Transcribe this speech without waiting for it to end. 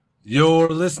You're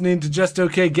listening to Just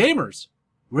Okay Gamers,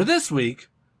 where this week,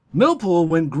 Millpool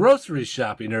went grocery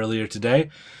shopping earlier today,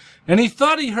 and he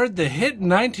thought he heard the hit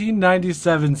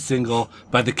 1997 single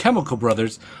by the Chemical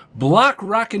Brothers, Block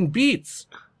Rockin' Beats.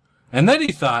 And then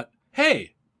he thought,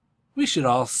 hey, we should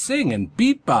all sing and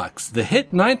beatbox the hit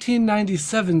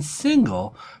 1997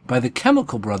 single by the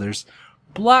Chemical Brothers,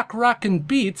 Block Rockin'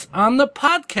 Beats, on the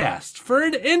podcast for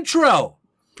an intro.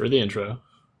 For the intro.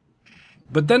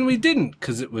 But then we didn't,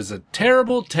 because it was a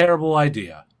terrible, terrible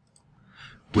idea.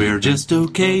 We're just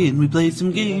okay and we play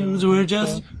some games. We're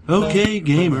just okay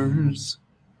gamers.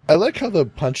 I like how the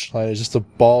punchline is just a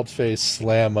bald-faced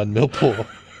slam on Millpool.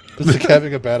 Just like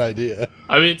having a bad idea.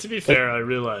 I mean, to be fair, I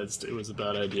realized it was a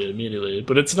bad idea immediately,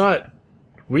 but it's not...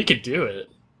 We could do it.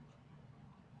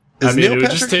 Is Neil Neil it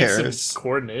would just Patrick take Harris? some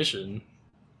coordination.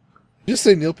 Did you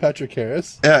say Neil Patrick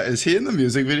Harris? Yeah, is he in the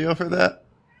music video for that?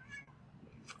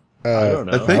 I don't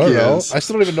know. I think he is. I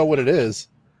still don't even know what it is.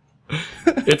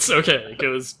 It's okay. It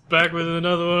goes back with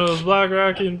another one of those Block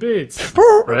Rockin' Beats,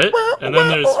 right? And then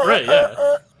there's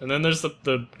and then there's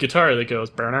the guitar that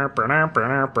goes.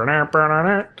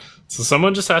 So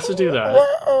someone just has to do that.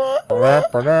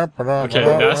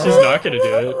 Okay, Nasty's not gonna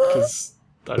do it because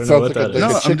I don't know what that is. No,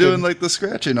 Like a I'm doing chicken. like the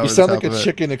scratching over You sound the like top a of it.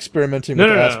 chicken experimenting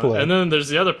with ass No. play. And then there's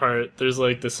the other part. There's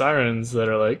like the sirens that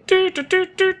are like do do do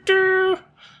do do.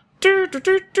 Do, do,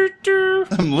 do, do, do.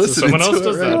 I'm listening someone else to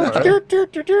does it right that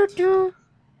now.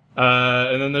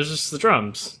 part. And then there's just the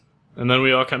drums. And then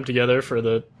we all come together for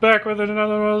the back with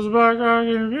another one of those Block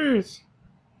Rockin' Beats.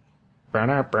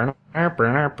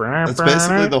 That's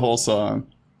basically the whole song.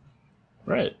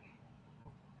 Right.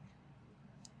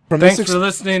 From Thanks this for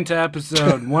listening to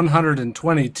episode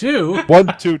 122.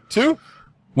 1, 2, 2.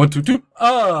 122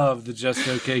 of the Just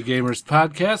Okay Gamers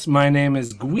podcast. My name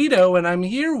is Guido, and I'm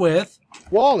here with...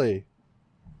 Wally.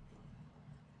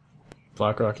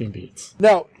 Block Rockin' Beats.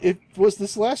 Now, was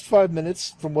this last 5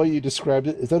 minutes, from what you described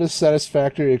it, is that a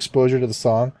satisfactory exposure to the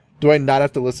song? Do I not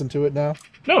have to listen to it now?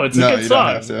 No, it's a No, good you don't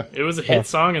song. have to. It was a hit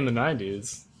song in the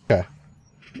 90s. Okay.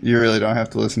 You really don't have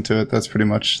to listen to it. That's pretty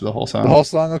much the whole song. The whole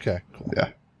song? Okay, cool. Yeah.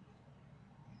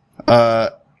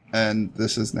 And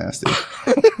this is nasty.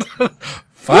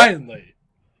 Finally!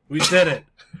 We did it.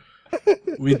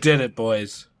 We did it,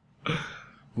 boys.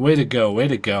 Way to go, way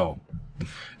to go.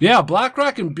 Yeah, Block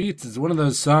Rockin' Beats is one of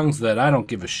those songs that I don't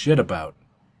give a shit about.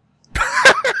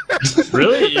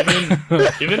 Really? Even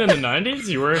in the 90s,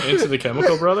 you weren't into the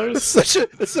Chemical Brothers?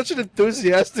 It's such an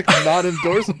enthusiastic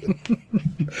non-endorsement.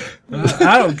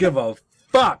 I don't give a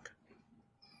fuck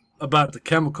about the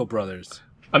Chemical Brothers.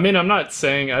 I mean, I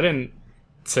didn't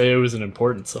say it was an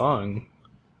important song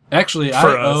Actually,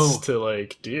 for us to,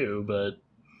 like, do, but...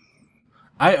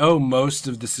 I owe most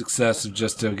of the success of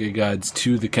Just Okay Guides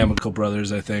to the Chemical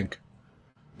Brothers, I think.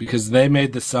 Because they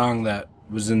made the song that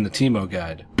was in the Timo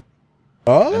guide.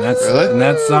 Oh, And Really? and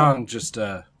that song just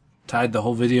tied the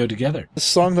whole video together. the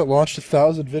song that launched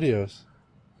 1,000 videos.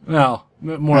 Well,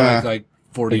 more like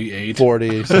 48.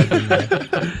 40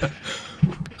 something.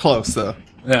 Close, though.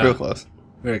 Yeah. Real close.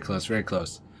 Very close, very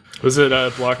close. Was it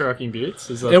Block Rockin' Beats?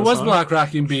 Is that It the was song? Block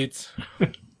Rocking Beats.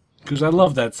 Because I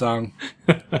love that song.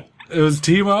 It was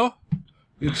Timo.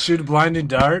 You'd shoot a blinding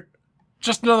dart.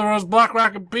 Just another one of those Block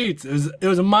Rocking Beats. It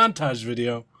was a montage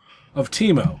video of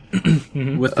Timo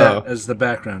with that as the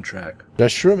background track.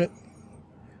 Just shroom it.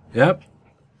 Yep.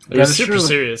 It was Gotta super shroom it.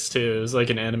 serious, too. It was like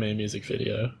an anime music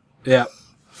video. Yeah.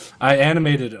 I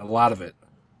animated a lot of it.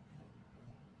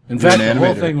 In fact, an the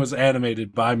whole animator. thing was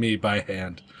animated by me by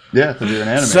hand. Yeah, because you're an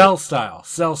animator.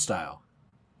 Cell style.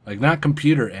 Like, not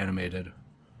computer animated.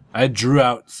 I drew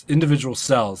out individual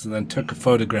cells and then took a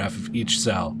photograph of each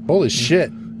cell. Holy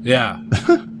shit. Yeah.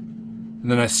 And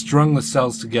then I strung the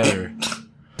cells together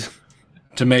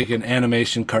to make an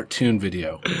animation cartoon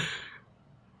video.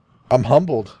 I'm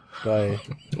humbled by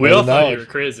We by all the thought you knowledge. were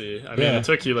crazy. I mean, Yeah. it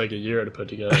took you like a year to put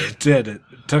together. It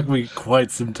took me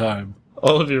quite some time.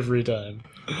 All of your free time.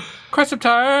 Quite some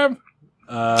time!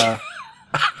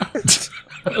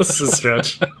 That's a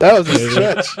stretch. That was a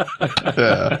stretch.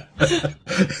 Yeah.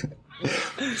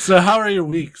 So how are your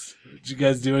weeks? Did you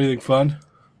guys do anything fun?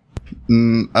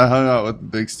 I hung out with the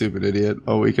big stupid idiot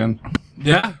all weekend.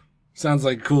 Yeah? Sounds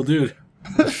like a cool dude.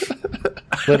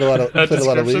 Played a lot of That League.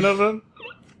 description of him?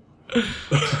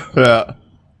 Yeah.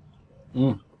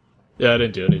 Yeah, I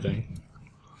didn't do anything.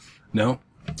 No?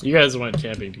 You guys went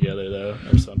camping together, though,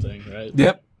 or something, right?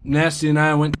 Yep. Nasty and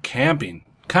I went camping.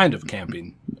 Kind of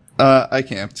camping. I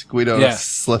camped. Guido Yeah.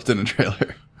 slept in a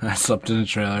trailer. I slept in a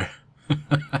trailer.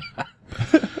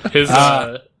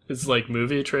 His like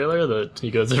movie trailer that he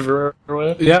goes everywhere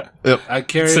with. Yep. Yep. I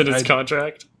carried... It's in his I-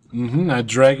 contract. I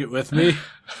drag it with me.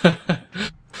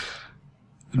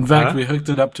 In fact, we hooked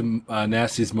it up to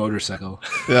Nasty's motorcycle.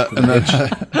 Yeah, and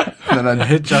then I I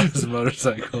hitch on his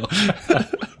motorcycle.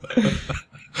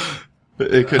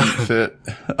 it couldn't fit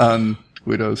on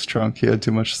Guido's trunk. He had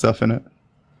too much stuff in it.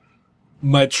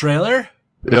 My trailer?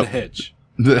 Or Yep. the hitch?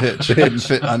 The hitch didn't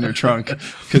fit on your trunk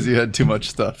because you had too much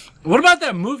stuff. What about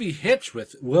that movie Hitch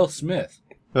with Will Smith?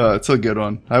 It's a good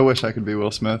one. I wish I could be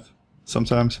Will Smith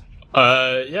sometimes.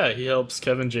 Yeah, he helps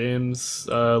Kevin James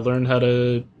learn how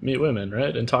to meet women,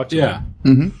 right, and talk to them.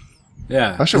 Mm-hmm.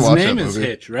 Yeah. I should his watch name that is movie.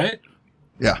 Hitch, right?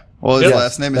 Yeah. Well, his Yes,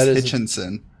 last name is that is-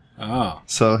 Hitchinson, Oh,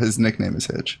 so his nickname is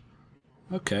Hitch.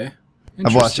 okay.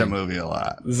 I've watched that Interesting. movie a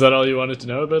lot. Is that all you wanted to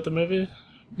know about the movie?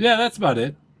 Yeah, that's about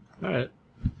it. All right.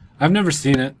 I've never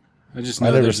seen it. I just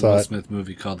know never there's a saw Will it. Smith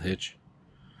movie called Hitch.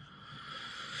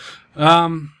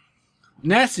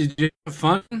 Nasty, did you have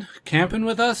fun camping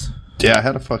with us? Yeah, I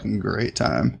had a fucking great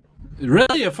time.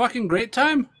 Really? A fucking great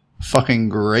time? Fucking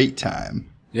great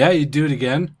time. Yeah, you'd do it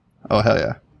again? Oh, hell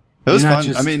yeah. It was You're not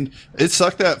fun. just- I mean, it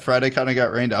sucked that Friday kind of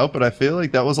got rained out, but I feel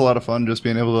like that was a lot of fun just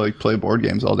being able to like play board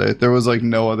games all day. There was like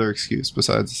no other excuse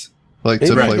besides like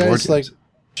to Maybe play you board guys games.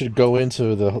 should go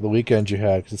into the weekend you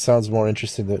had because it sounds more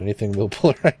interesting than anything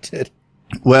Millpool or I did.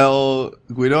 Well,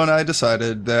 Guido and I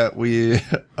decided that we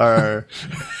are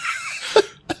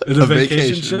In a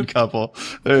vacation ship? couple.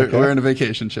 Okay. We're in a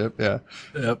vacation ship, yeah.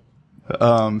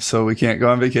 Yep. So we can't go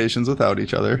on vacations without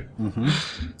each other.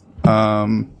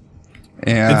 And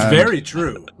It's very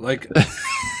true. Like,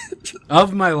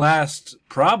 of my last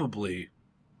probably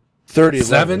 30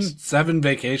 seven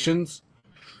vacations,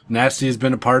 Nasty has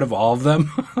been a part of all of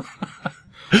them.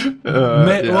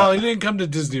 yeah. Well, he didn't come to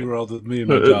Disney World with me and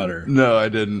my daughter. No, I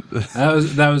didn't. That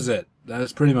was it. That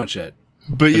was pretty much it.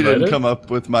 But you didn't Invited? come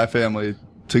up with my family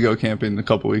to go camping a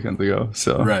couple weekends ago,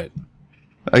 so Right.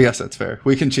 I guess that's fair.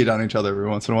 We can cheat on each other every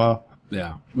once in a while.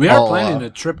 Yeah. We are I'll, planning a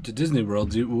trip to Disney World.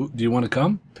 Do you want to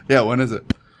come? Yeah, when is it?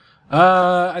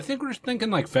 I think we're thinking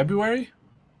like February.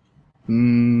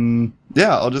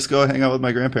 Yeah, I'll just go hang out with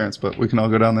my grandparents, but we can all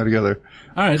go down there together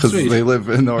All right, because sweet. they live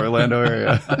in the Orlando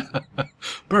area.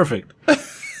 Perfect.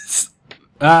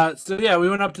 So yeah, we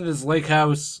went up to this lake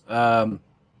house.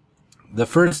 The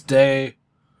first day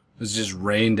was just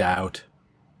rained out,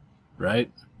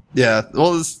 right? Yeah,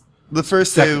 well, the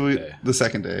first Second day, day. the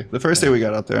second day. The first day we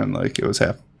got out there and like it was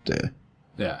half day.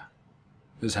 Yeah,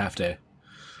 it was half day.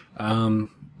 And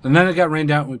then it got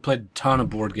rained out, and we played a ton of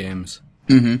board games.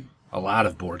 Mm-hmm. A lot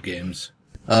of board games.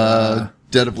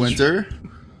 Dead of Winter.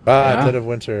 Yeah. Dead of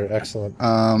Winter, excellent.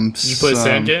 Did you play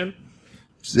Sand Game?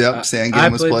 Yep, Sand Game I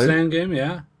was played played. Sand Game,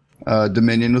 yeah.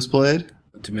 Dominion was played.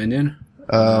 Dominion.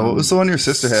 What was the one your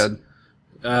sister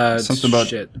had? Something about-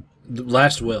 shit. The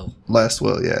Last Will. Last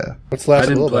Will, yeah. What's last I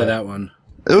didn't Will play about? that one.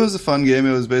 It was a fun game.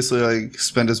 It was basically like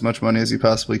spend as much money as you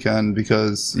possibly can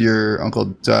because your uncle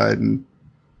died and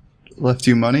left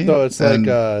you money. So it's and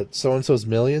like So-and-so's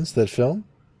Millions, that film?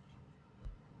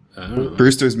 I don't know.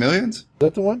 Brewster's Millions. Is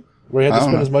that the one? Where you I had to don't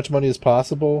spend know. as much money as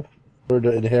possible or to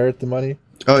inherit the money?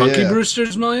 Oh Punky yeah,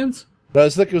 Brewster's Millions? No,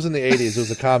 it's like it was in the 80s. It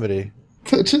was a comedy.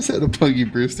 I just had a Punky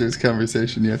Brewster's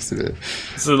conversation yesterday.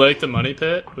 Is it like the Money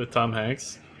Pit with Tom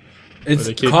Hanks? It's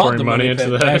they keep called pouring the money Money into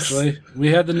Pit, the house. actually. We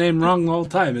had the name wrong the whole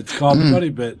time. It's called the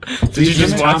Money Pit. Did you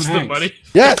just watch the Money?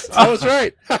 Yes, I was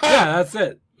right. Yeah, that's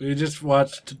it. We just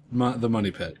watched the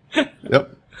Money Pit. Yep.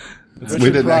 We Richard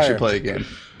didn't Pryor. actually play a game.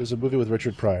 There's a movie with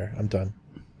Richard Pryor. I'm done.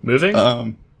 Moving? Yeah.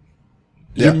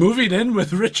 You're moving in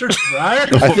with Richard Pryor?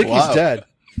 I think Wow. he's dead.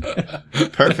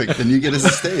 Perfect. Then you get his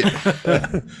estate.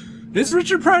 Is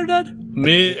Richard Pryor dead?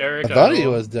 Me, Eric, I thought he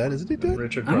Idle, was dead. Isn't he dead?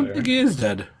 Richard I don't Pryor. think he is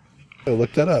dead. I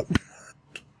looked that up.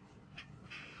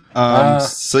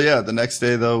 So yeah, the next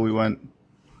day though we went.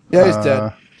 Yeah, he's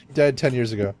dead. Died 10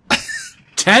 years ago.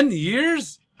 10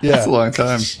 years? That's a Yeah, long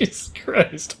time. Jesus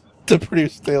Christ. it's a pretty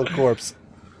stale corpse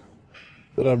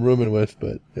that I'm rooming with,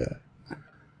 but yeah.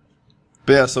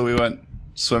 But yeah, so we went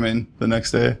swimming the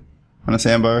next day on a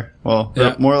sandbar. Well,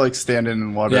 Yeah. more like standing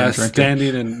in water Yeah, and drinking.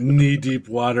 standing in knee-deep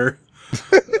water.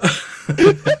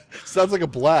 Sounds like a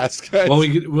blast, guys.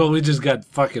 Well, we just got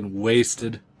fucking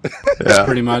wasted, Yeah.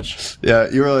 pretty much. Yeah,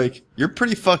 you were like, you're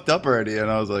pretty fucked up already. And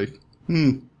I was like,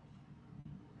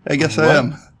 I guess I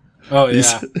am. Oh,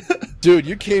 yeah. Dude,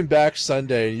 you came back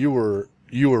Sunday and you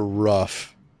were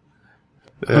rough.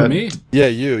 Who, me? Yeah,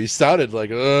 you sounded like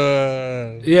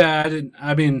Yeah, I didn't.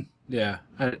 I mean, yeah.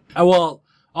 Well,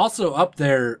 also up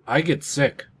there, I get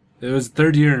sick. It was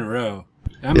third year in a row.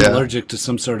 I'm Yeah. allergic to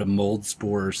some sort of mold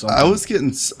spore or something. I was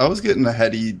getting a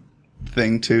heady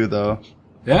thing too, though.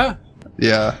 Yeah?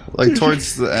 Yeah, like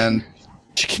towards the end.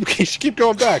 you should keep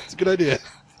going back. It's a good idea.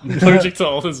 Allergic to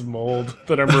all this mold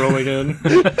that I'm rolling in.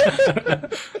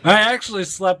 I actually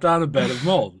slept on a bed of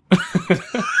mold.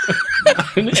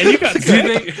 And you got Do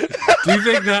you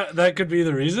think that could be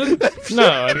the reason? No,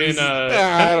 I mean,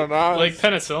 I don't know. like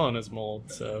penicillin is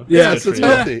mold, so Yeah, it's it's good for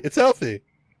you. healthy. It's healthy.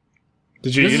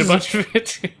 Did you eat a bunch of it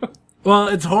too? Well,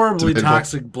 it's horribly It's a big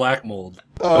toxic black mold.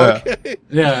 Oh, Yeah. okay.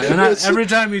 Yeah, and every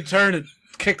time you turn, it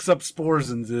kicks up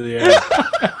spores into the air.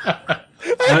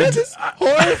 I had this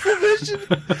horrible vision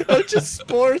of just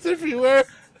spores everywhere.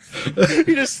 You're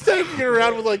just standing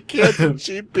around with like cans of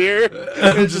cheap beer.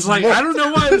 I'm just like, I don't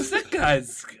know why I'm sick,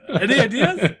 guys. Any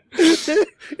ideas?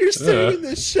 You're standing in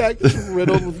this shack that's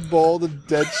riddled with mold and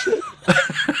dead shit.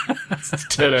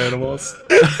 Dead animals.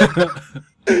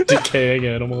 Decaying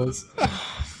animals.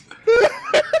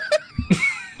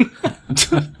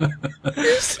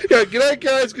 Yeah, good night,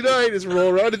 guys. Good night. Just roll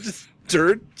around and just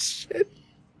dirt shit.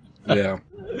 Yeah.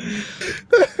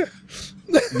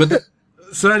 But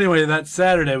so anyway, that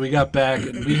Saturday we got back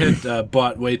and we had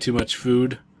bought way too much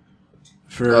food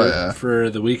for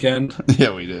the weekend,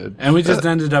 Yeah, we did. and we just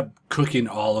ended up cooking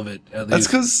all of it at That's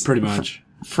least, 'cause pretty much.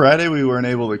 Friday we weren't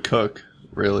able to cook,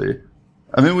 really.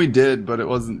 I mean, we did, but it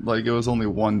wasn't like it was only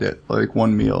one day, like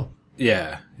one meal.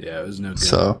 Yeah, it was no good.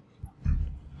 So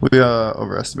we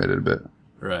overestimated a bit.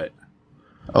 Right.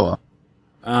 Oh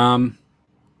well.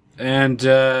 And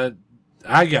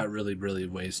I got really, really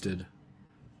wasted.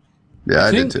 Yeah,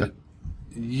 I think did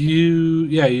too.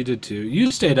 You did too.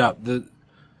 You stayed up.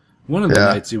 One of the Yeah.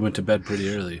 nights you went to bed pretty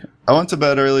early. I went to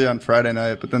bed early on Friday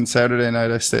night, but then Saturday night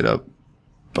I stayed up.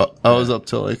 But I was up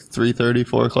till like 3:30,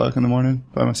 4 o'clock in the morning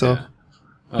by myself. Yeah.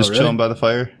 Just Oh, really? chilling by the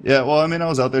fire. Yeah, well, I mean, I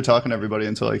was out there talking to everybody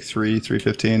until like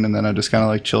 3:15, and then I just kind of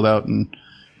like chilled out and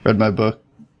read my book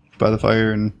by the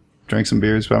fire and drank some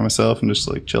beers by myself and just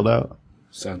like chilled out.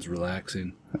 Sounds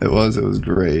relaxing. It was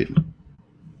great.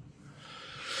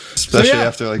 Especially yeah.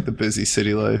 after like the busy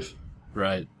city life.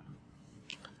 Right.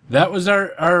 That was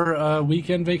our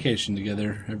weekend vacation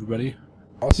together, everybody.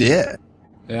 Yeah.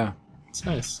 Yeah. It's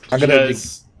nice. I'm Did you gonna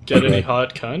guys get any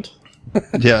hot cunt?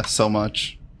 Yeah, so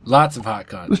much. Lots of hot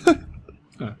content.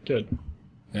 Oh, good.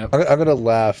 I'm gonna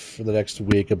laugh for the next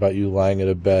week about you lying in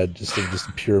a bed just in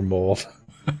just pure mold.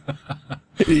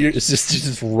 You're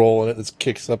just rolling it. It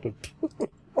kicks up.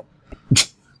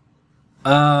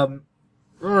 All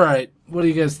right. What do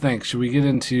you guys think? Should we get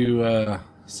into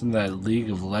some of that League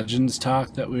of Legends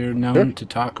talk that we're known to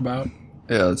talk about?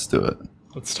 Yeah, let's do it.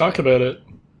 Let's talk about it.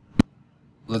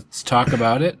 Let's talk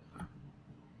about it.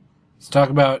 Let's talk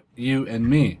about you and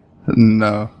me.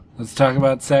 No. Let's talk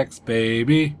about sex,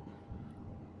 baby.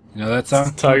 You know that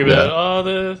song? Talk about Yeah. all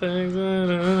the things.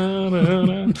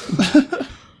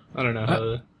 I don't know how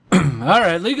to. All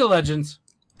right, League of Legends.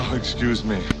 Oh, excuse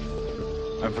me.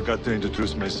 I forgot to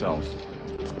introduce myself.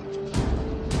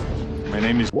 My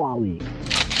name is Wally.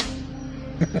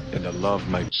 And I love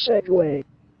my Segway.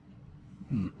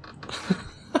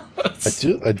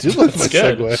 I do love my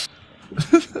good. segue.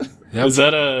 Yep. Is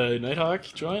that a Nighthawk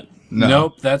joint? No.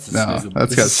 Nope, that's a No, Sniggle.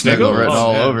 that's It's got a Sniggle Sniggle? written Oh,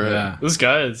 all man. over it. Yeah, This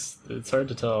guy is. It's hard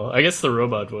to tell. I guess the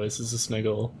robot voice is a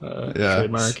Sniggle Yeah.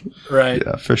 trademark. right.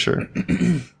 Yeah, for sure.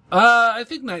 I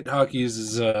think Nighthawk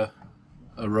uses a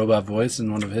robot voice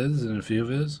in one of his and a few of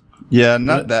his. Yeah,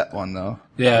 not that one though.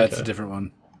 Yeah, it's a different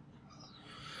one.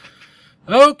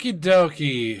 Okie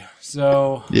dokie.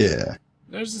 So Yeah,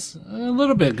 there's a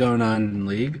little bit going on in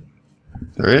League.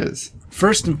 there is.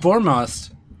 First and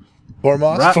foremost,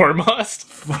 Bormos? Ra-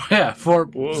 Foremost?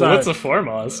 sorry. What's a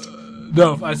foremost?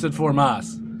 No, I said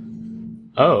Formas.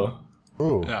 Oh.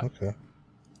 Oh, Yeah. okay.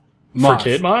 Moss. For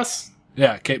Kate Moss?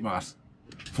 Yeah, Kate Moss.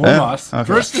 Formas. okay.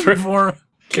 First and foremost,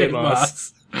 Kate Kate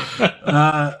Moss.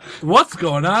 Moss. What's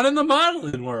going on in the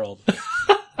modeling world?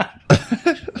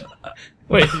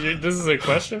 Wait, this is a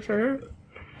question for her?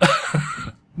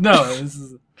 No,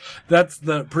 that's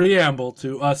the preamble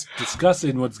to us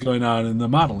discussing what's going on in the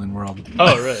modeling world.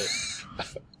 Oh,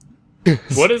 right.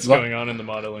 What is going on in the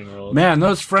modeling world? Man,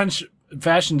 those French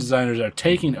fashion designers are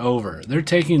taking over. They're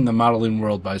taking the modeling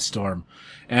world by storm.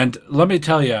 And let me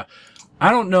tell you, I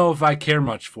don't know if I care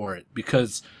much for it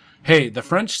because, hey, the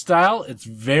French style, it's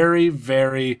very,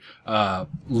 very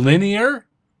linear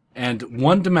and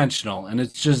one-dimensional, and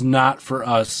it's just not for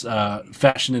us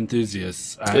fashion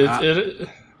enthusiasts.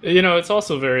 It's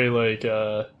also very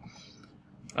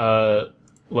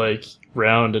like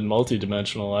round and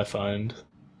multi-dimensional, I find,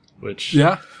 which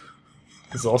Yeah,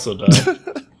 is also dumb.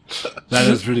 that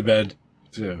is pretty bad,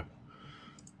 too.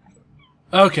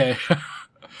 Okay.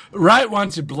 Riot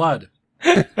wants your blood.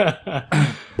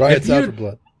 Riot's If out you- for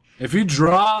blood. If you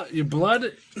draw your blood,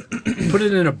 put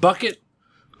it in a bucket,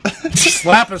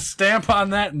 Slap a stamp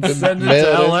on that and send it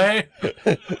mail to it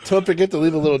LA. Don't forget to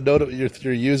leave a little note of your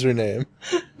username.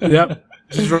 Yep.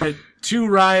 Just write to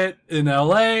Riot in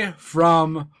LA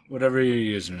from whatever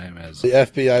your username is. The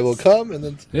FBI will come and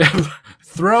then Yeah.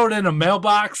 Throw it in a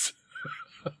mailbox.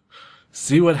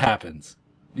 See what happens.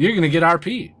 You're going to get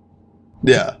RP.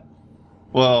 Yeah.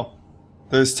 Well,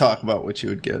 there's talk about what you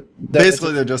would get.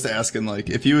 Basically, they're just asking, like,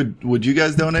 if you would you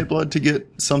guys donate blood to get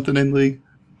something in League?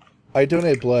 I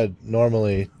donate blood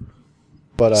normally,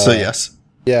 but So yes.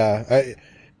 yeah,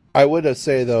 I would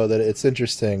say though that it's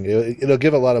interesting. It'll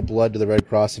give a lot of blood to the Red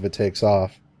Cross if it takes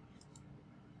off.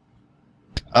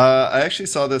 I actually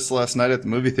saw this last night at the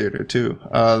movie theater too.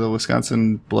 The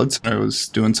Wisconsin Blood Center was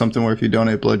doing something where if you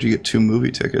donate blood, you get 2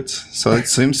 movie tickets. So it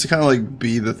seems to kind of like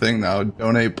be the thing now.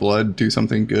 Donate blood, do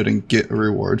something good, and get a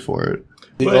reward for it.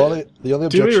 The But only Do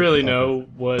objection, we really know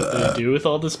what they do with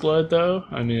all this blood, though?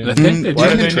 I mean, I think they why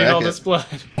do. do they need track all it. this blood?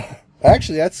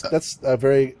 Actually, that's a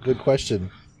very good question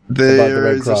about the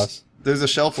Red Cross. There's a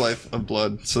shelf life of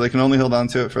blood, so they can only hold on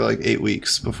to it for like 8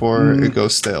 weeks before it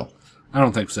goes stale. I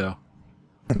don't think so.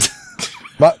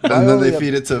 My And then only they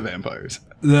feed it to vampires.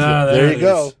 No, there it you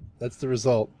go. is. That's the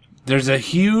result. There's a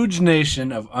huge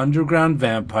nation of underground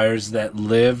vampires that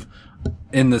live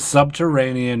in the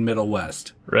subterranean Middle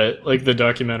West. Right, like the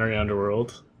documentary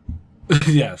Underworld.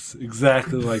 Yes,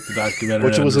 exactly like the documentary.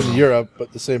 Which was in Underworld. Europe,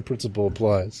 but the same principle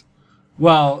applies.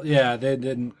 Well, yeah, they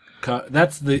didn't.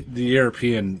 That's the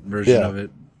European version Yeah. of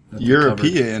it. that they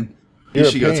European. You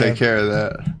should go European. take care of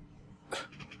that.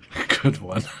 covered. Good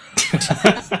one.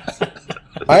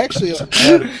 I actually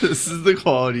This is the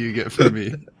quality you get from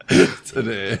me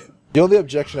today. the only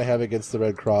objection I have against the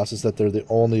Red Cross is that they're the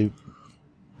only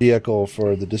vehicle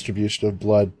for the distribution of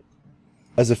blood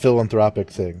as a philanthropic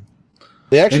thing.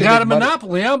 They They actually got a make money-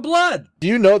 monopoly on blood. Do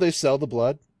you know they sell the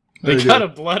blood? They There you got go. a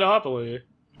bloodopoly.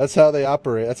 That's how they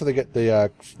operate. That's how they get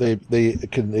they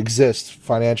can exist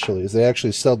financially. Is they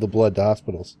actually sell the blood to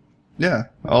hospitals. Yeah,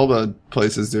 all the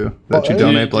places do that you Oh,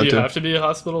 donate Do blood you to. have to be a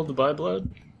hospital to buy blood?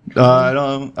 I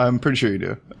don't. I'm pretty sure you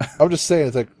do. I'm just saying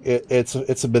it's like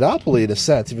it's a monopoly in a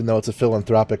sense, even though it's a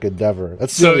philanthropic endeavor.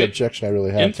 That's the So only it- objection I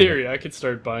really have. In to it. theory, I could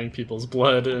start buying people's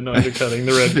blood and undercutting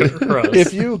the Red Cross.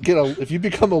 if you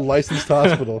become a licensed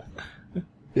hospital,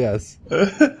 yes.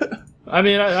 I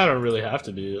mean, I don't really have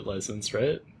to be licensed,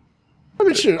 right? I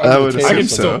mean, sure. I would I assume can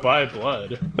so. still buy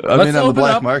blood. I Let's mean, on the open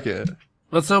black up- market.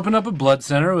 Let's open up a blood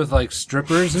center with like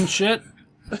strippers and shit,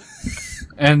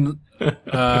 and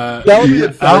That would be You the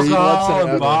get best blood alcohol center and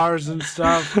ever. bars and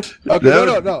stuff. Okay,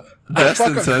 That no. would- best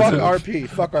Fuck incentive. RP.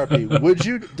 Fuck RP. Would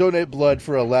you donate blood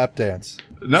for a lap dance?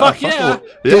 No, Fuck yeah.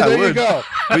 Yeah, So I there would. you go.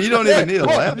 But you don't even need a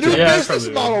Well, lap new dance. Yeah, business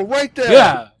probably model right there.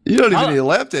 Yeah, You don't even I'll- need a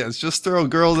lap dance. Just throw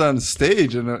girls on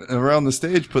stage and around the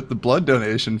stage put the blood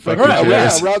donation fucking Right,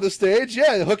 chairs. Yeah, around the stage.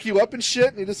 Yeah, they hook you up and shit,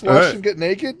 and you just watch Alright. them get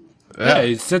naked. yeah.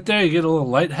 You sit there, you get a little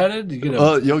lightheaded. You get a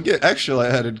Well, you'll get extra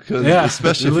lightheaded because Yeah.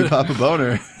 especially if you pop a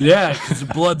boner. yeah, because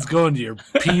the blood's going to your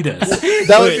penis.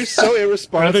 That would be Wait, so Are they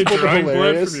irresponsible but drawing blood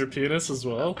hilarious. from your penis as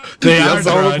well? They Yeah, are that's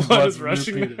All drawing the blood blood is from your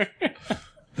rushing penis. there.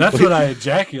 That's what I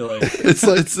ejaculate.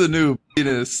 It's the new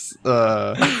penis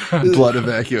blood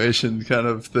evacuation kind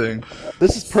of thing.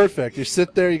 This is perfect. You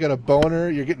sit there, you got a boner,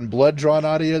 you're getting blood drawn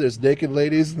out of you, there's naked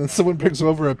ladies, and then someone brings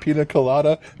over a pina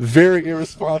colada. Very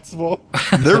irresponsible.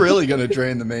 They're really gonna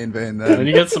drain the main vein And then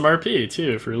you get some RP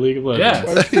too for League of Yeah,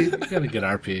 Legends. you gotta get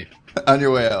RP. on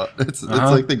your way out. It's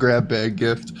like the grab bag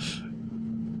gift.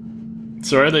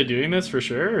 So are they doing this for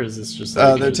sure, or is this just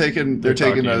like They're taking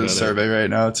talking a about it? survey right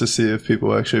now to see if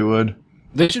people actually would.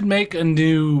 They should make a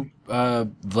new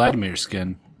Vladimir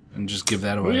skin and just give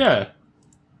that Oh away. yeah,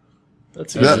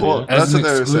 that's a Yeah, good well, idea. As that's an what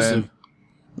they were exclusive. saying.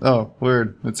 Oh,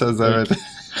 weird. It says that right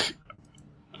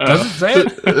there. Does it say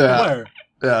it? Yeah. Where?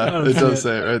 Yeah, don't it see does it.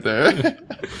 say it right there. There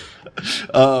was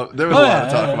a Oh, lot yeah,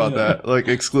 of talk yeah, about yeah. that, like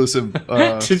exclusive.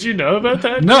 Did you know about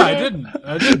that? No, I Joe? didn't.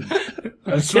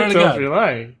 I swear to Can't tell if God. you're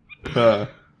lying.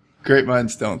 Great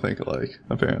minds don't think alike,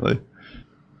 apparently.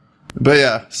 But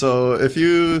yeah, so if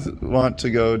you want to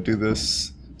go do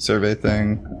this survey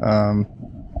thing,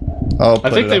 I'll I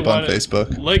put think it they up on want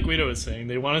Facebook. Like Guido was saying,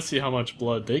 they want to see how much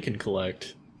blood they can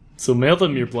collect. So mail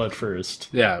them your blood first.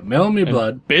 Yeah, mail me And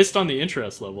blood. based on the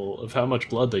interest level of how much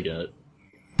blood they get.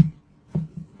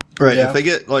 Right, Yeah. if they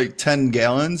get like 10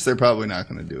 gallons, they're probably not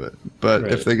going to do it. But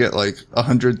Right. if they get like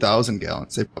 100,000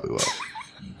 gallons, they probably will.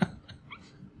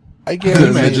 I And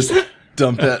guarantee they just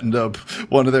dump that into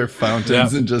one of their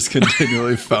fountains Yep. and just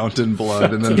continually fountain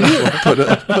blood, and then put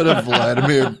a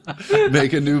Vladimir,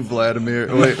 make a new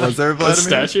Vladimir. Wait, was there a Vladimir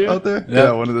statue? out there? Yeah.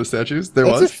 Yeah, one of the statues. There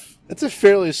was. That's a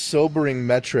fairly sobering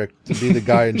metric to be the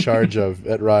guy in charge of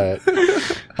at Riot.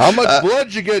 How much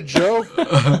blood you get, Joe?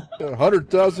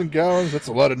 100,000 gallons. That's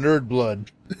a lot of nerd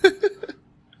blood.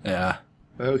 Yeah.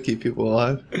 That would keep people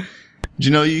alive. Did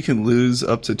you know you can lose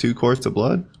up to 2 quarts of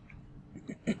blood?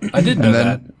 I did know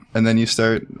And that. then you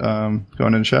start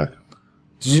going in shock.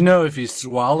 Did you know if you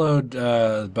swallowed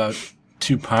about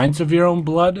 2 pints of your own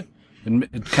blood,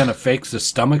 it kind of fakes a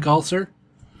stomach ulcer?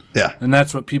 Yeah. And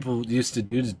that's what people used to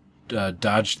do to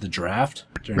dodge the draft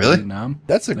during Really? Vietnam.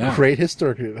 That's a Yeah. great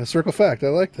historical fact. I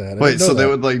like that. I Wait, didn't know so they that.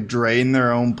 would like drain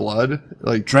their own blood?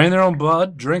 Like, Drain their own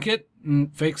blood, drink it,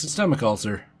 and fakes a stomach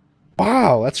ulcer.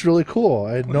 Wow, that's really cool.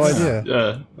 I had no idea.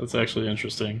 Yeah, that's actually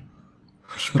interesting.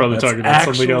 We should probably That's talk about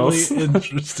something else. actually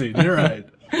interesting. You're right.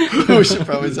 we should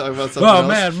probably talk about something Oh else.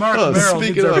 man, Mark Merrill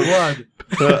needs speaking our of,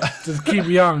 blood to keep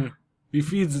young. He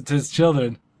feeds it to his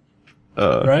children.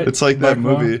 Right? It's like that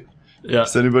Mark movie. Yeah,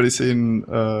 Has anybody seen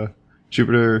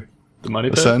Jupiter the money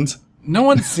pit. Ascends? No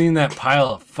one's seen that pile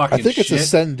of fucking I think it's shit.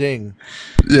 Ascending,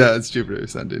 Yeah, it's Jupiter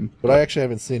Ascending. but I actually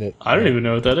haven't seen it. I don't even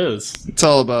know what that is. It's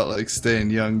all about like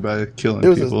staying young by killing It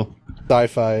was people. a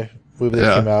sci-fi movie that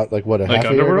Yeah. came out like what a Like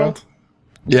half a year ago. Underworld?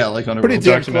 Yeah, like Pretty Underworld.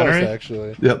 damn close, Documentary?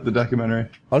 actually. Yep, the documentary.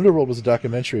 Underworld was a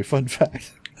documentary. Fun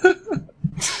fact.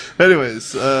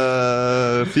 Anyways,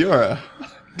 Fiora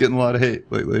getting a lot of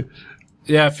hate lately.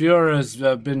 Yeah, Fiora's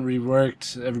been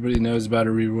reworked. Everybody knows about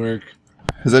her rework.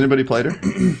 Has anybody played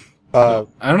her?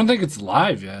 I don't think it's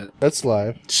live yet. That's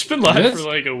live. She's been live It for is?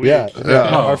 like a week. Yeah,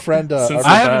 Yeah. Our friend. Since I Not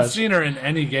haven't bad. seen her in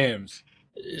any games.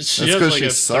 She That's has 'cause like she a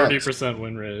sucks. 30%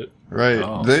 win rate. Right.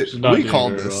 Oh, she's not We doing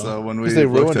called very this well. though when we 'Cause they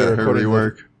looked ruined at her her according to-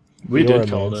 rework. We Fiora did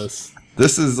call Mans. this.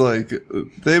 This is like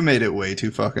they made it way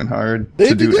too fucking hard They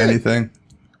to do did. anything.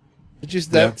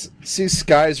 Just that. See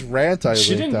Sky's rant I She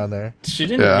linked didn't- down there. She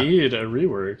didn't Yeah. need a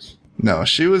rework. No,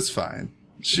 she was fine.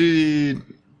 She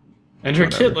And her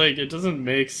Whatever. kit, like, it doesn't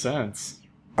make sense.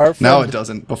 Our friend, now it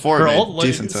doesn't. Before Her it made like,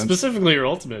 decent sense, specifically her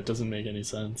ultimate doesn't make any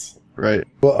sense. right?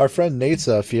 Well, our friend Nate's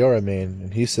a Fiora main,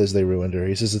 and he says they ruined her.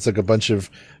 He says it's like a bunch of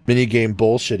minigame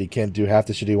bullshit. He can't do half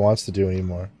the shit he wants to do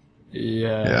anymore.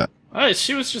 Yeah.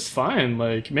 She was just fine.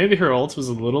 Like, maybe her ult was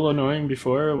a little annoying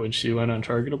before when she went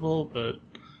untargetable, but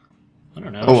I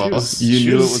don't know. Oh, She well, was, you she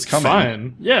knew it was was coming.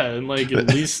 Fine. Yeah, and like at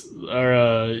least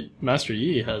our Master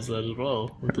Yi has that as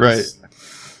well. with Right. his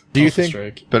Do you Alpha think?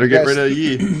 Strike. Better get Yes. rid of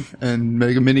Yi and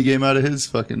make a mini game out of his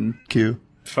fucking queue.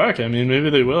 Fuck, I mean, maybe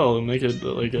they will and make it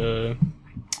like a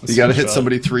You got to hit screenshot.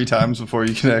 somebody 3 times before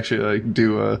you can actually like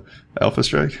do a alpha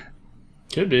strike.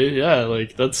 Could be, yeah.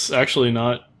 Like that's actually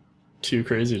not too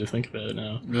crazy to think about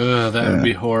now. Ugh, that would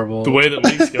be horrible. The way that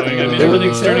League's going, I mean,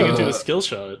 everything's turning into a skill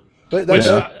shot, But which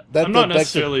that, I'm not that-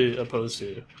 necessarily opposed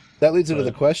to. that leads into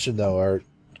the question, though: are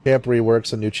champ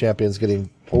reworks and new champions getting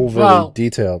overly Well-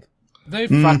 detailed? They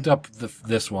fucked up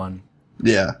this one.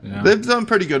 Yeah. Yeah. They've done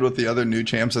pretty good with the other new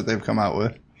champs that they've come out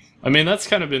with. I mean, that's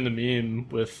kind of been the meme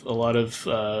with a lot of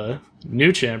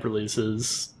new champ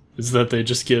releases, is that they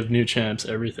just give new champs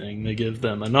everything. They give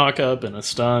them a knock-up and a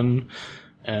stun,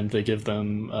 and they give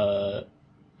them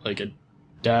like a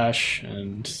dash,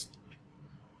 and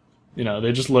you know,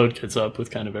 they just load kits up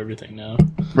with kind of everything now.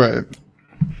 Right.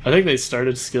 I think they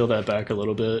started to scale that back a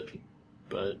little bit,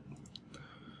 but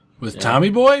With Tommy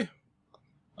Boy?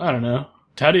 I don't know.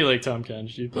 How do you like Tom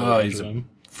Kench? You play Oh, a bunch he's of a him.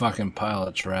 fucking pile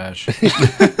of trash.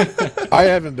 I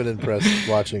haven't been impressed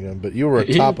watching him, but you were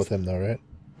a top with him, though, right?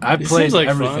 I've He played seems like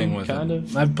everything fun, with kind him.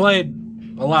 of. I've played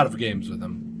a lot of games with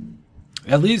him.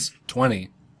 At least 20.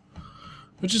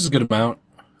 Which is a good amount.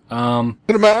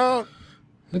 Get him out.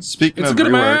 Speaking It's a of good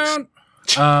reworks,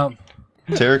 amount.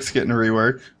 Tarek's getting a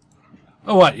rework.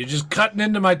 Oh, what? You're just cutting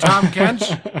into my Tom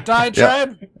Kench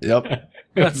diatribe? Yep.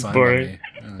 That's fine. boring.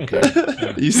 by me.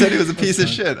 Okay. You said he was a piece of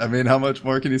shit. I mean, how much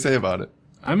more can you say about it?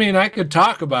 I mean, I could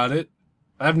talk about it.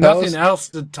 I have Tell nothing us- else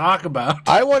to talk about.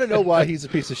 I want to know why he's a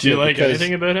piece of shit. Do you like because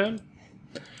anything about him?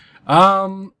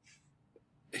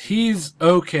 He's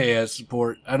okay as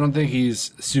support. I don't think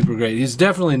he's super great. He's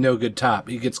definitely no good top.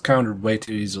 He gets countered way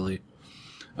too easily.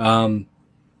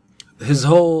 His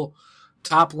whole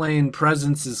top lane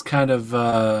presence is kind of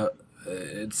the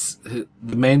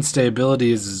mainstay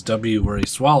ability is his W where he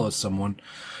swallows someone,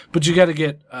 but you got to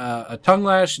get a tongue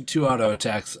lash and 2 auto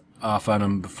attacks off on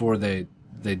him before they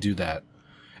do that.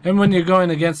 And when you're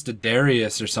going against a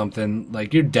Darius or something,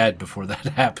 like you're dead before that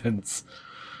happens.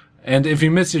 And if you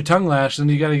miss your tongue lash, then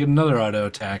you got to get another auto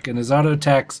attack. And his auto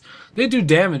attacks, they do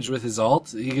damage with his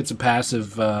ult. He gets a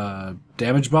passive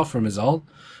damage buff from his ult,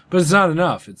 but it's not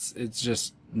enough. It's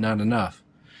just not enough.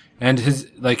 And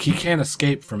he can't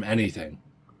escape from anything.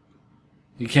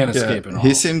 He can't escape at all.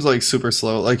 He seems like super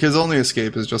slow. Like his only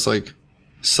escape is just like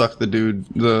suck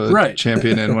the Right.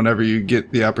 champion in whenever you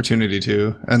get the opportunity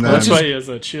to, and then That's why he has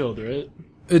that shield, right?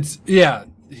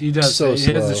 He does. So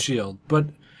he has slow. a shield,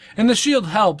 and the shield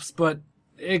helps, but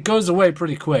it goes away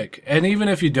pretty quick. And even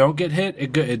if you don't get hit,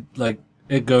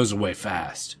 it goes away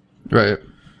fast. right.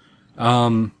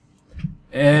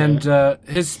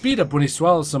 His speed up when he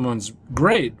swallows someone's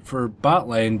great for bot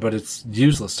lane, but it's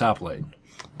useless top lane.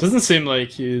 Doesn't seem like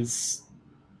he's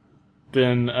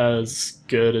been as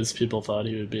good as people thought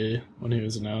he would be when he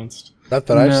was announced. Not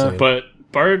that I've No. seen. But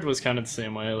Bard was kind of the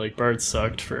same way. Like, Bard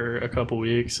sucked for a couple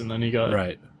weeks, and then he got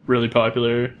Right. really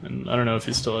popular. And I don't know if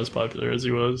he's still as popular as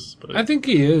he was. But I think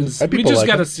he is. And We people just like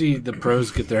got to him. see the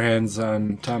pros get their hands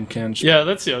on Tom Kench. yeah,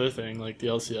 that's the other thing. Like, the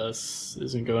LCS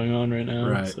isn't going on right now.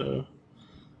 Right. So,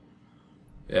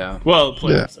 Yeah. well,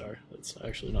 playoffs are. That's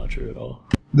actually not true at all.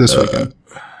 This weekend.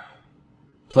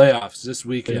 Playoffs this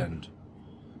weekend.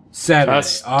 Saturday,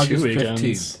 Past August 2 weekends.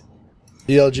 15th.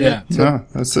 ELG. Yeah. No,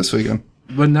 that's this weekend.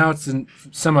 But now it's in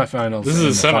semifinals. This and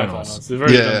is the the semifinals. finals. They've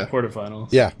already Yeah. done the quarterfinals.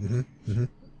 Yeah. Mm-hmm.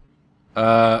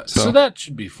 So So- that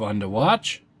should be fun to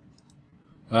watch.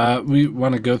 We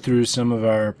want to go through some of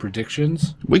our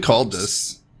predictions. We called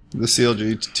this the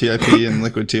CLG, TIP, and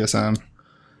Liquid TSM.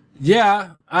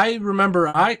 Yeah, I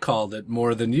remember I called it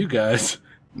more than you guys.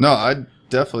 No, I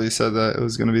definitely said that it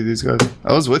was going to be these guys.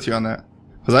 I was with you on that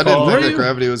because I didn't Oh, think were that you?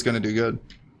 Gravity was going to do good.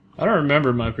 I don't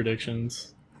remember my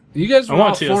predictions. You guys I were want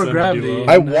all TSM for to do Gravity. well.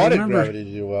 I and wanted remember Gravity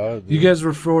to do well. You guys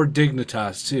were for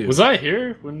Dignitas too. Was I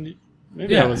here when?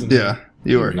 Maybe Yeah. I wasn't. Yeah,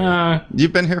 you were. Nah,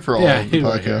 You've been here for all Yeah, of the you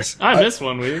were podcasts. I missed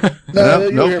 1 week.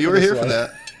 Nope, you were this here for one.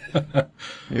 that.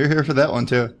 You were here for that one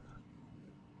too.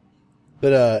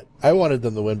 But I wanted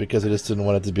them to win because I just didn't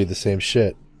want it to be the same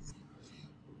shit.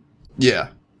 Yeah.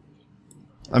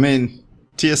 I mean,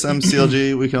 TSM,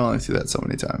 CLG, we can only see that so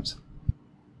many times.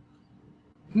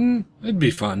 It'd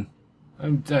be fun.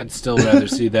 I'd still rather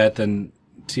see that than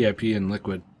TIP and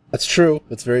Liquid. That's true.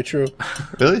 That's very true.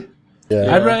 Really?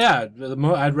 Yeah.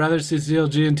 I'd rather see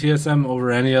CLG and TSM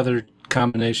over any other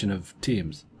combination of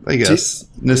teams. I guess. Is it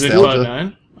Nostalgia.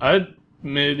 Cloud9? I'd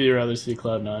maybe rather see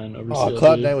Cloud9 over Oh, CLG.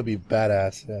 Cloud9 would be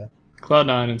badass. Yeah.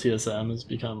 Cloud9 and TSM has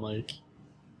become like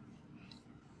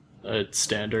a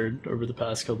standard over the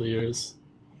past couple of years.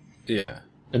 Yeah.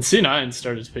 And C9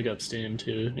 started to pick up steam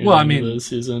too. Well, I the mean- end of the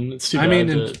season. It's too I bad. mean,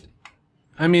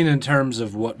 that, in terms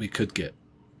of what we could get,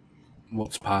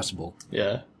 what's possible.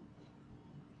 yeah.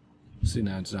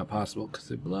 C9's not possible because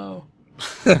they blow.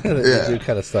 They do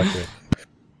kind of stuck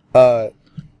there.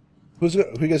 Who you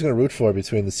guys going to root for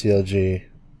between the CLG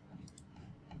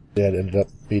that ended up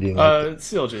beating?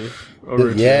 It's CLG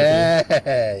over yeah,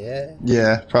 yeah.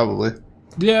 Yeah, probably.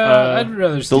 Yeah, I'd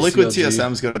rather see The Liquid CLG.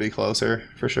 TSM is going to be closer,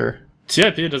 for sure.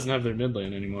 TIP doesn't have their mid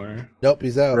lane anymore. Nope,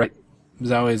 he's out. Right.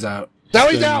 Zoe's out. Now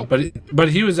he's out. But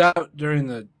he was out during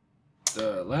the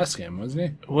last game,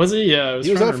 wasn't he? Was he? Yeah, I was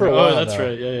He was trying out to for a remember. while Oh, that's now.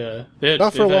 right. Yeah, yeah.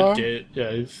 Not for a they've had while. Gate.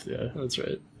 Yeah, that's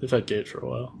right. They've had Gate for a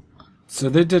while. So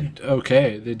they did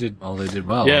okay. They did well.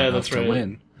 Yeah, enough that's to right.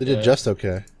 win. They did just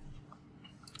okay.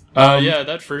 Yeah,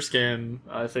 that first game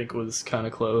I think was kind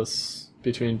of close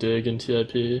between Dig and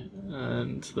TIP,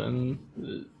 and then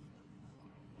it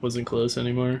wasn't close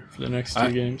anymore for the next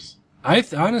two games.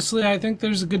 Honestly, I think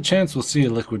there's a good chance we'll see a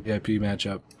Liquid VIP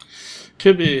matchup,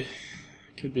 Could be.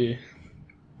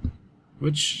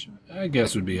 which I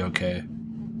guess would be okay.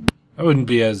 I wouldn't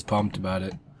be as pumped about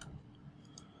it.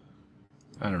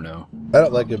 I don't know. I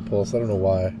don't like Impulse. I don't know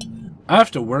why. I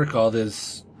have to work all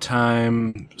this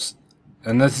time,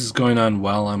 and this is going on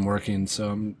while I'm working, so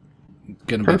I'm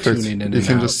gonna Perfect. be tuning in You and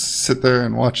can out. just sit there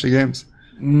and watch the games.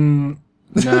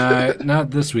 Nah,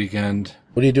 not this weekend.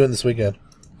 What are you doing this weekend?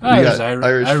 There's got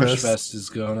Irish Irish Fest is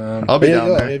going on. I'll be There you down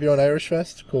go. there. Maybe you're on Irish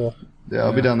Fest. Cool. Yeah,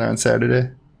 I'll be down there on Saturday.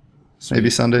 Maybe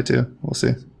Sunday too. We'll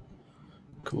see.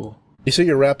 Cool. You said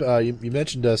your rap. You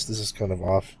mentioned us. This is kind of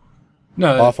off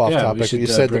No, yeah, we topic. should, You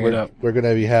said that bring it up. we're going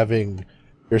to be having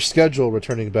your schedule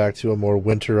returning back to a more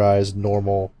winterized,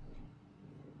 normal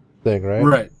thing, right?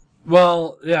 Right.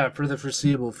 Well, yeah, for the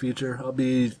foreseeable future, I'll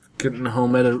be getting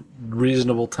home at a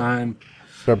reasonable time.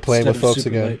 Start playing instead with of folks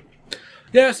super again. late.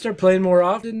 Yeah, start playing more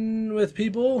often with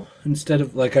people instead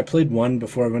of like I played one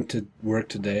before I went to work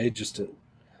today just to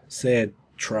say I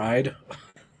tried.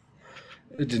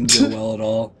 It didn't go well at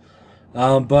all.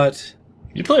 But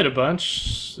You played a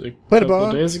bunch Played a couple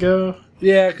bunch. days ago.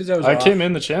 yeah, because I was I off. came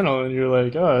in the channel and you're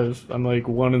like, "Oh, I'm like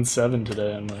 1-7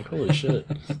 today." I'm like, "Holy shit!"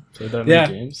 Played that many Yeah.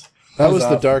 games. That was was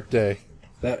the off. dark day.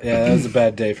 That was a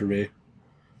bad day for me.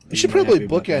 You should I'm not probably happy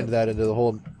about bookend that into the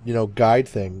whole, guide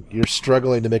thing. You're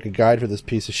struggling to make a guide for this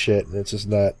piece of shit, and it's just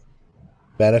not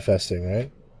manifesting,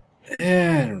 right?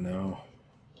 Yeah, I don't know.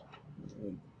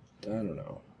 don't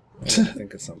know. I gotta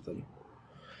think of something.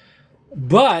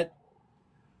 But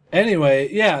anyway,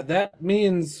 yeah, that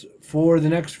means for the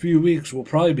next few weeks we'll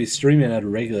probably be streaming at a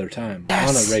regular time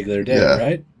on a regular day, Yeah.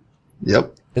 right?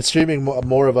 Yep. And streaming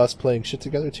more of us playing shit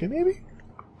together too, maybe?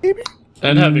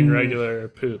 And having regular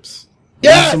poops.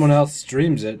 If someone else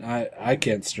streams it, I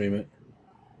can't stream it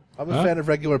I'm a fan of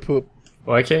regular poop.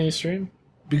 Why can't you stream?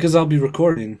 because I'll be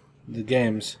recording the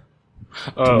games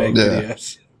to Oh, make Yeah.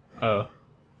 videos. oh.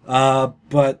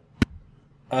 But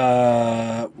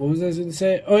what was I going to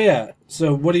say? Oh yeah.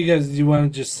 So what do you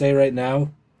want to just say right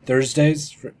now?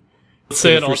 Thursdays? Let's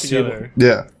say it all foreseeable- together.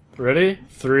 Yeah. Ready?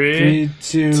 3,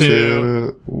 2,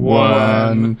 2,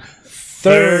 1.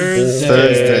 Thursdays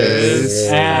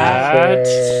at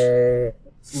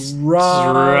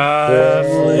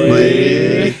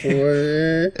roughly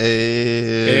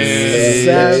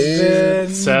A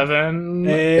 7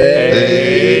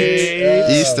 8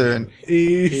 Eastern.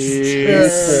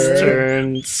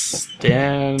 Eastern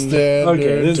Standard.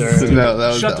 Okay, this is No, that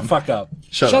was shut dumb. the fuck up.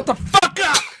 Shut up. the fuck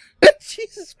up.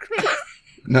 Jesus Christ.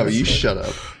 No, you shut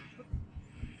up.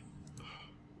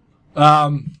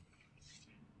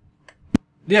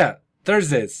 Yeah,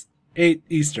 Thursdays, 8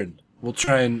 Eastern. We'll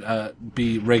try and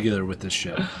be regular with this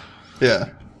shit. Yeah.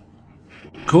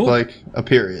 Cool. Like a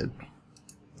period.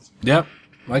 Yep,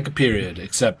 like a period.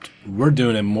 Except we're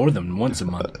doing it more than once a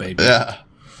month, baby. Yeah.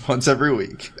 Once every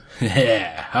week.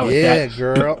 Yeah, how about Yeah, that?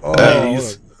 girl. Oh,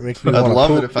 Ladies. it makes me I'd wanna love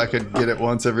poop. it if I could get it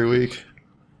once every week.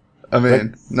 I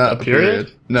mean, not a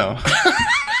period? No.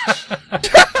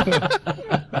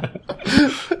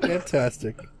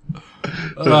 Fantastic.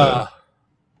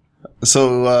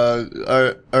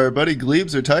 So, our buddy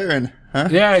Gleeb's retiring, huh?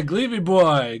 Yeah, Gleeby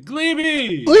boy,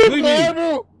 Gleeby.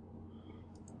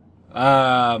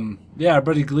 Yeah, our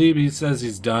buddy Gleeby says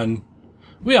he's done.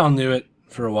 We all knew it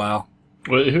for a while.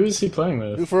 Wait, who is he playing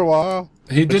with? For a while.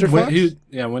 He did. Winter Fox?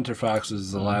 Winter Fox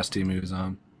was the last team he was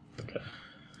on. Okay.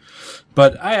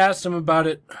 But I asked him about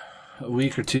it a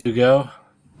week or two ago,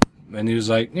 and he was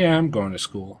like, "Yeah, I'm going to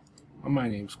school. My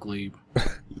name's Glebe."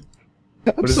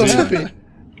 I'm is so he- happy.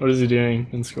 What is he doing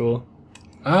in school?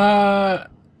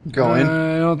 Going.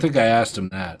 I don't think I asked him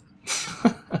that.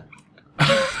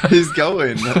 He's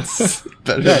going. That's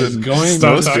better Yeah, he's than going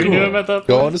Stop to talking school. to him at that point?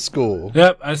 Going to school.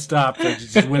 Yep, I stopped. I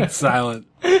just went silent.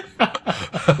 Dude,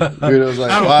 I was like,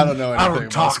 well, I don't know anything I don't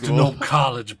about talk to school. no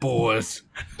college boys.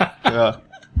 Yeah.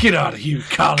 Get out of here,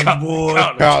 college boy.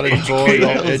 College boy,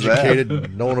 all What was that?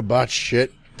 educated, knowing about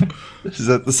shit. Is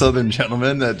that the Southern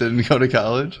gentleman that didn't go to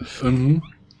college? Mm-hmm.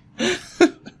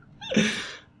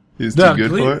 He's too No, good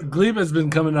for it? Glebe has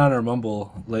been coming on our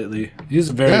Mumble lately. He's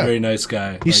a very, Yeah. very nice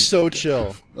guy. He's so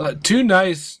chill. Too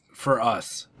nice for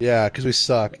us. Yeah, because we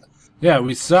suck. Yeah,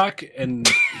 we suck, and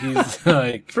he's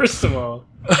like, First of all,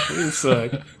 you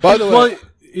suck. By the way, well,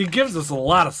 he gives us a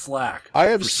lot of slack. I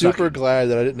am for super sucking. glad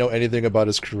that I didn't know anything about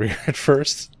his career at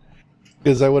first.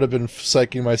 Because I would have been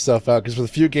psyching myself out. Because for the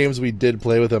few games we did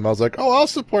play with him, I was like, oh, I'll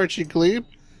support you, Glebe.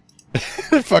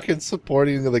 Fucking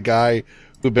supporting the guy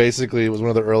who basically was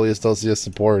one of the earliest LCS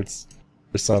supports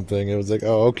or something. It was like,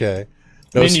 oh, okay.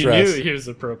 No I mean, you stress. knew he was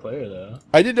a pro player, though.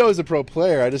 I did know he was a pro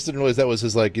player. I just didn't realize that was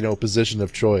his, position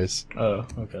of choice. Oh,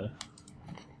 okay.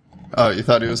 Oh, you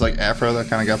thought he was like Afro that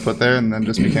kind of got put there and then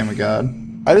just became a god?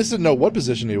 I just didn't know what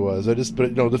position he was. But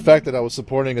the fact that I was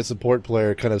supporting a support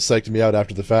player kind of psyched me out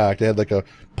after the fact. I had like a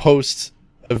post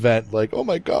event, like, oh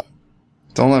my god.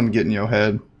 Don't let him get in your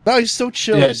head. No, he's so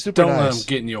chill. Yeah, He's super don't let nice. him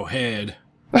get in your head.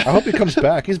 I hope he comes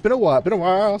back. He's been a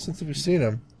while since we've seen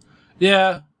him.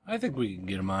 Yeah, I think we can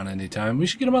get him on anytime. We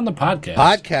should get him on the podcast.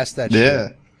 Podcast that Yeah.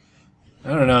 shit. I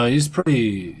don't know. He's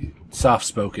pretty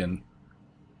soft-spoken.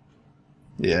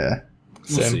 Yeah. We'll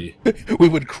Same. see. We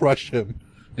would crush him.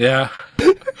 Yeah.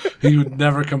 He would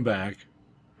never come back.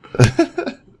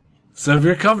 So if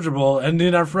you're comfortable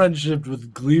ending our friendship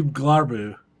with Glebe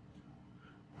Glarb,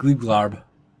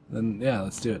 then yeah,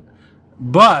 let's do it.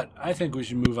 But I think we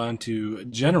should move on to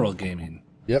general gaming.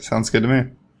 Sounds good to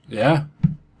me. Yeah?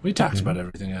 We talked about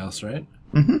everything else, right?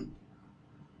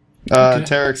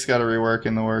 Tarek's got a rework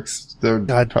in the works. They're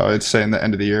God. probably saying the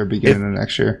end of the year, beginning of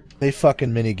next year. They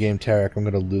fucking minigame Tarek. I'm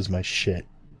gonna lose my shit.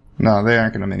 No, they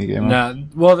aren't going to minigame him. Nah,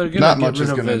 well, they're Not going much to is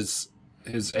get rid of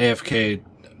gonna- his AFK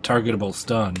targetable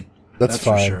stun. That's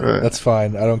for fine. sure. That's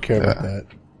fine. I don't care about Yeah. that.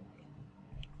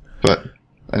 But,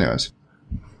 anyways.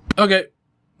 Okay.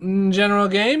 General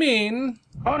gaming.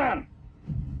 Conan,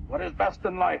 what is best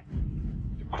in life?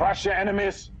 To crush your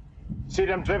enemies, see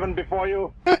them driven before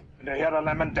you, and to hear the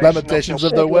Lamentations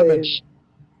of the women.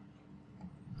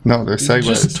 No, they're segues.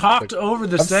 Just talked over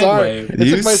the I'm sorry. segue. It's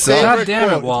You like my suck. favorite God damn it,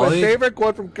 quote. It's Wally. my favorite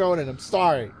quote from Conan. I'm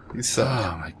sorry. You suck.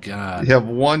 Oh my god. You have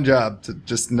one job to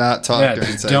just not talk Yeah,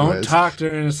 during just segues. don't talk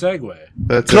during a segue.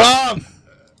 That's it. Come!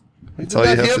 That's all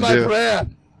you have to do. Prayer.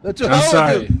 That's what I'm I would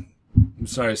sorry. do. I'm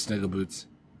sorry, Sniggle Boots.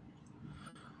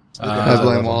 I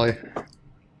blame Wally.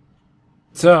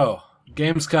 So,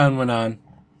 Gamescom went on.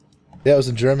 Yeah, it was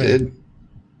in Germany. Did.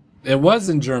 It was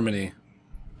in Germany.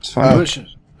 It's I fine.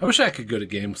 wish I could go to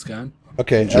Gamescom.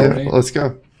 Okay, Germany. Yeah, let's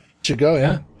go. should go,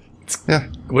 yeah. Yeah.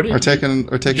 What are We're you- taking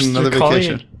You're another calling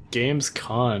vacation. it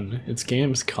Gamescon. It's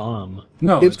Gamescom.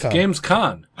 No, it's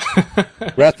Gamescom.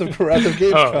 Gamescon. Wrath of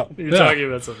Gamescom. Oh, you're Yeah. talking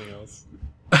about something else.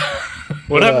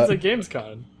 What happens at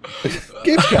Gamescon?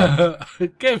 Gamescom.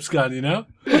 Gamescom, you know?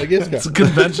 Yeah, It's a Gamescom.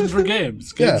 convention for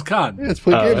games. Yeah. Gamescom. Yeah, let's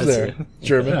play Oh, games I there. see.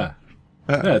 German. Yeah.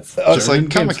 Yeah, it's Just German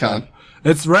like Comic Con. Gamescom.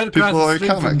 It's right across People the like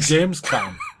street from comics.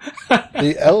 Gamescom.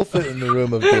 The elephant in the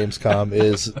room of Gamescom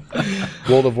is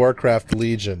World of Warcraft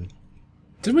Legion.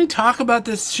 Didn't we talk about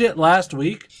this shit last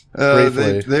week?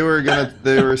 Briefly. They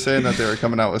were saying that they were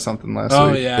coming out with something last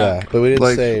Oh, week. yeah. Yeah, but we didn't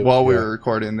Like say while we yeah. were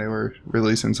recording, they were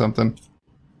releasing something.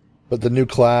 But the new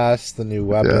class, the new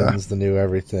weapons, the new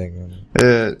everything.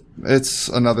 It's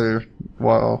another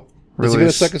WoW Is he going to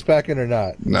release. suck us back in or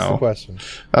not? That's No. the question.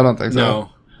 I don't think so. No.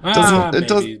 Doesn't- it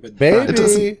does- maybe, but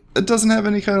Maybe. It doesn't have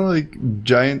any kind of like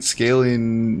giant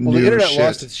scaling Well, new the internet shit.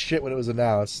 lost its shit when it was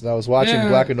announced. And I was watching Yeah.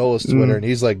 Black Anola's Twitter, and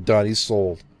he's like, done. He's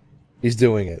sold. He's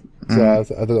doing it. So I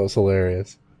thought that was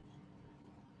hilarious.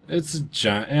 It's a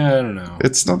giant. I don't know.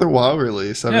 It's another WoW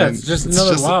release. I Yeah, mean, it's just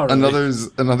another WoW release.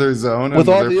 another zone, With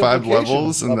all another the 5 implications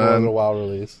levels, and of another then WoW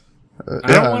release.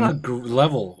 I don't want to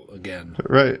level again.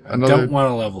 right I another. don't want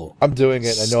to level. I'm doing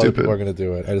it. I know other Stupid. people are going to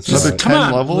do it. I just Another know it. Come 10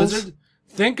 on, levels? Blizzard.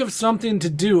 Think of something to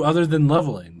do other than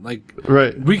leveling. Like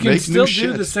Right, we can Make still new do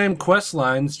shit. the same quest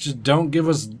lines, just don't give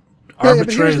us Yeah, but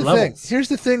arbitrary here's the levels. thing. Here's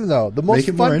the thing, though. The Make most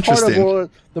it more fun part of interesting.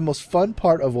 the most fun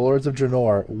part of Lords of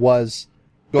Draenor was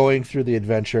going through the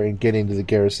adventure and getting to the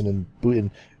garrison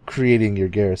and creating your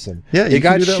garrison. Yeah, you It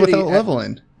got can do that shitty without at-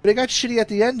 leveling. But it got shitty at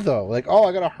the end, though. Like, oh,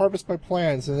 I got to harvest my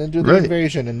plants and then do the Right.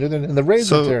 invasion and the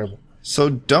raids are terrible. So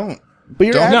don't. But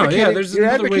you're Don't- No, advocating, yeah, there's you're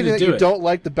another way advocating to that do you it. don't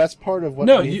like the best part of what.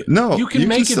 No, we- No, you can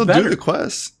make still it better. do the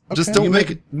quests. Just Okay. don't You make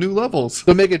make- new levels.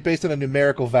 so make it based on a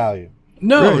numerical value.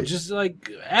 No, Right. just like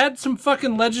add some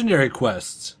fucking legendary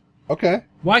quests. Okay,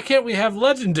 Why can't we have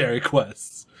legendary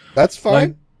quests? that's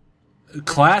fine.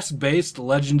 Class-based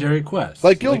legendary quests.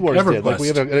 Like Guild Wars did. Like EverQuest. we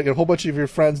have a whole bunch of your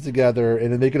friends together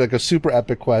and then make it like a super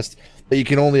epic quest that you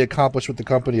can only accomplish with the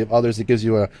company of others that gives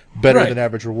you a better Right. than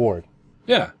average reward.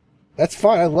 Yeah. That's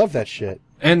fine. I love that shit.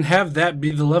 And have that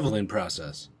be the leveling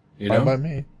process. You Fine know? by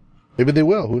me. Maybe they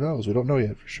will. Who knows? We don't know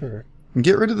yet for sure. And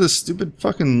get rid of this stupid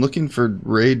fucking looking for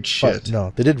raid But shit.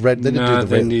 no, they did red. They did Nah, do the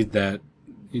they raid. need that.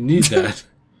 You need that.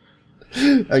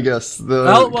 I guess the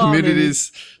Oh, well, I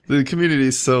mean-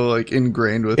 community's so like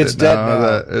ingrained with It's it dead now, now.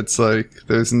 that it's like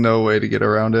there's no way to get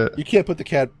around it. You can't put the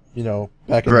cat, back in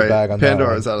the bag Right, on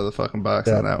Pandora's that out of the fucking box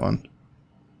Yeah. on that one.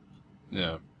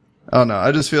 Yeah. Oh no,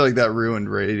 I just feel like that ruined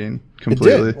raiding one. It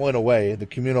completely. did, well, in a way, the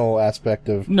communal aspect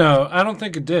of. No, I don't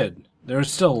think it did. There were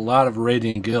still a lot of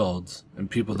raiding guilds and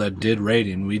people that did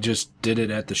raiding. We just did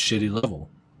it at the shitty level.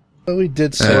 Well, we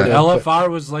did sort of. LFR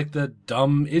was like the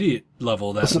dumb idiot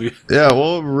level that we. Yeah,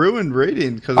 well, it ruined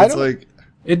raiding because I it's don't- like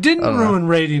It didn't I don't know. ruin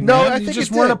raiding. No, man. I You think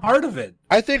just it weren't did. a part of it.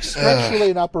 I think structurally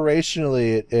and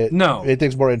operationally, it No. made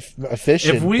things more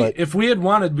efficient. but, If we had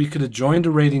wanted, we could have joined a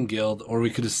raiding guild or we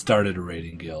could have started a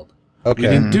raiding guild. We okay,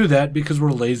 didn't do that because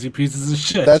we're lazy pieces of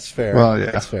shit. that's fair. Well, yeah.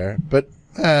 That's fair. But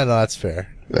no, that's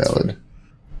fair. That's valid.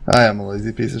 fair. I am a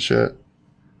lazy piece of shit.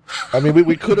 I mean,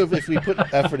 we could have, if we put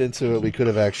effort into it, we could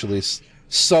have actually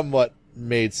somewhat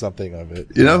made something of it.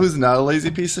 You know who's not a lazy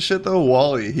piece of shit though?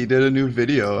 Wally. He did a new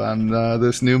video on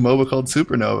this new MOBA called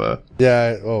Supernova.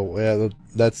 Yeah. Oh, yeah.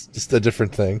 That's just a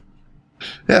different thing.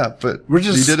 Yeah, but We're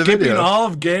just he did a skipping video. all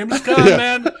of Gamescom,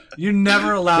 man. You're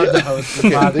never allowed to host a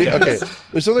podcast. Okay.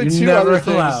 There's only You're two never other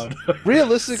things. allowed.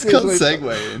 Realistically, It's called there's only-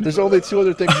 segueing. there's only two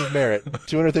other things of merit.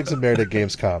 200 things of merit at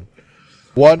Gamescom.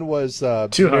 One was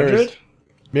 200?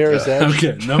 Mirror's Edge.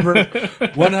 Okay, number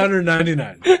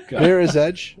 199. God. Mirror's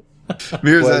Edge,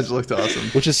 Mirror's was- Edge looked awesome.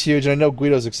 which is huge, and I know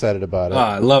Guido's excited about it.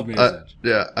 Ah, I love Mirror's Edge.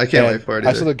 Yeah, I can't And wait for it.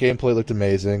 I saw Either. the gameplay looked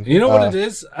amazing. You know what it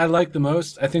is I like the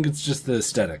most? I think it's just the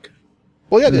aesthetic.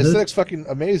 Well, yeah, the aesthetic's fucking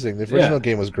amazing. The original Yeah.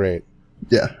 game was great.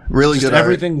 Yeah, really Just good art.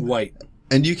 everything white.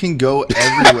 And you can go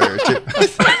everywhere.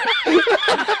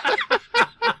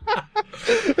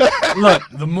 Look,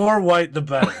 the more white, the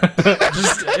better.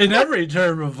 Just in every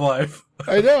term of life.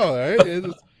 I know, right?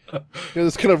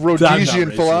 This kind of I'm not Rhodesian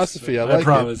racist. philosophy. I like it.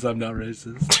 promise I'm not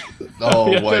racist.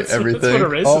 Oh, Yeah, white that's everything. what a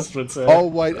racist would say. All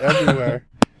white everywhere.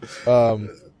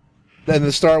 in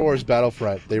the Star Wars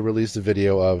Battlefront, they released a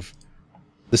video of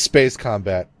the space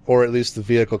combat, or at least the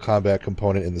vehicle combat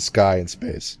component in the sky and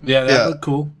space. Yeah, that Yeah. looked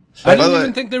cool. I By the didn't way-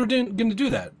 even think they were going to do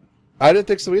that. I didn't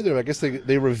think so either. I guess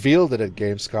they revealed it at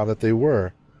Gamescom that they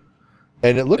were.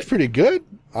 And it looked pretty good.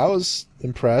 I was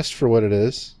impressed for what it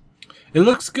is. It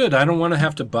looks good. I don't want to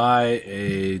have to buy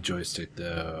a joystick,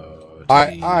 though.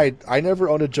 I never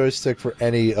owned a joystick for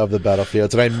any of the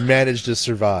Battlefields, and I managed to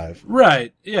survive.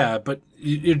 Right, yeah, but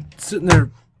you're sitting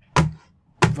there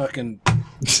fucking...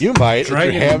 You might.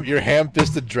 Dragging. You're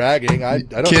ham-fisted dragging. I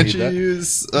don't Can't need you that.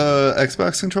 use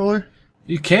Xbox controller?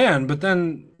 You can, but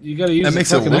then you got to use That a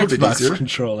makes it a fucking little bit Xbox easier.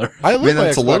 controller. I I love mean, my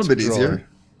that's a Xbox little bit controller.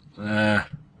 easier.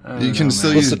 I don't You know, can man.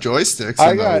 still use joysticks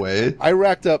I in that got. way. I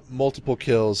racked up multiple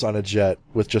kills on a jet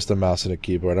with just a mouse and a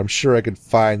keyboard. I'm sure I could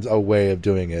find a way of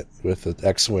doing it with an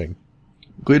X-wing.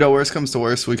 Guido, worst comes to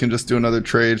worst, we can just do another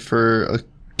trade for a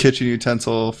kitchen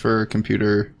utensil for a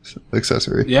computer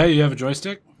accessory. Yeah, you have a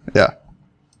joystick? Yeah.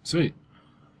 Sweet.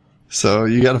 So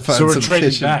you got to find So we're some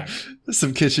trading back.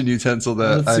 kitchen utensil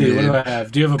that Let's I see, need. what do I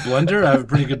have? Do you have a blender? I have a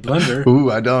pretty good blender.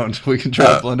 Ooh, I don't. We can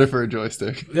try a blender for a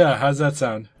joystick. Yeah, how's that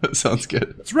sound? That sounds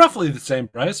good. It's roughly the same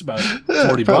price, about Yeah,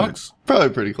 40 probably, bucks. Probably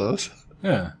pretty close.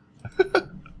 Yeah.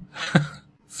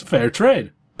 It's a fair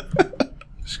trade.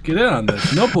 Just get in on this.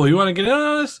 Millpool, you want to get in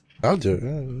on this? I'll do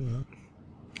it.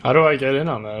 How do I get in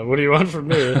on that? What do you want from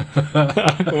me?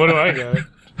 What do I get?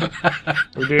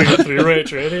 We're doing a 3-way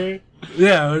trade here?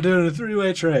 Yeah, we're doing a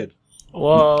 3-way trade.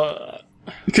 Well,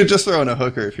 You could just throw in a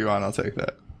hooker if you want. I'll take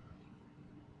that.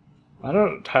 I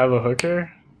don't have a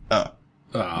hooker. Oh.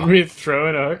 Let me throw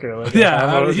in a hooker. Like Yeah, I have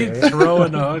how a do you hooker. throw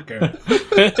in a hooker?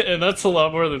 And that's a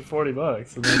lot more than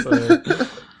 $40. And that's a,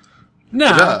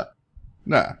 Nah,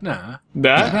 Nah. nah.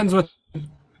 that? Depends what... I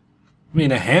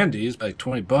mean, a handy is like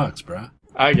 20 bucks, bro.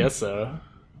 I guess so.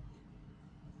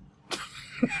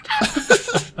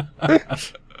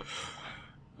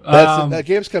 That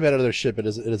game's come out of their ship. It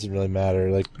doesn't really matter.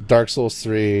 Like Dark Souls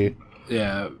 3,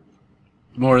 Yeah,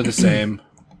 more of the same.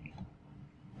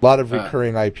 a lot of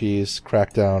recurring IPs.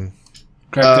 Crackdown.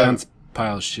 Crackdown's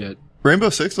pile of shit. Rainbow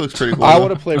Six looks pretty cool. I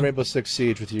want to play Rainbow Six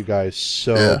Siege with you guys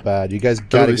so Yeah. bad. You guys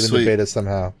That'd gotta be get in sweet. the beta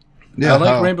somehow. Yeah, I like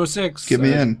how? Rainbow Six. Get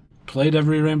me I in. Played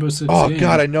every Rainbow Six Oh game.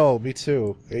 god, I know. Me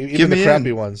too. Even Give the me crappy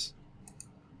in. ones.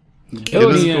 It Get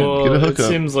looks me in. cool. Get a It hookup.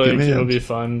 seems Get like me it'll in. be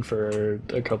fun for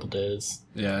a couple days.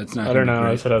 Yeah, it's not. I don't gonna be know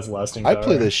great. if it has lasting I power.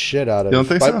 play the shit out of You it.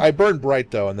 don't think so? I burn bright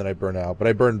though, and then I burn out. But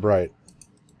I burn bright.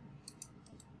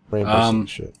 Rainbow Six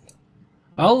shit.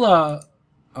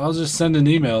 I'll just send an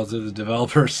email to the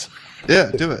developers.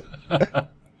 Yeah, do it. That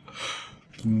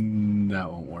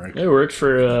won't work. It worked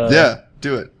for. Yeah,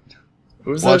 do it.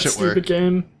 What was Watch that it work. stupid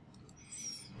game?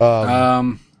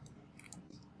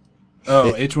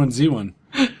 H1Z1.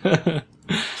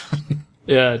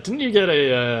 Yeah, didn't you get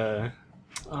a?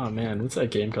 Oh man, what's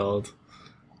that game called?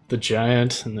 The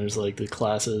Giant, and there's like the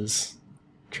classes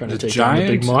trying to The take down the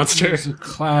giant big monster. is the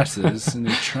classes, and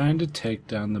they're trying to take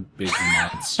down the big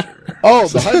monster. Oh,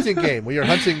 the hunting game where you're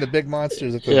hunting the big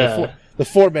monsters at Yeah. the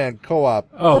 4-man co-op.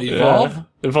 Oh, Evolve? Yeah.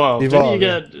 Evolve. Evolve, Didn't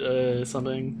you get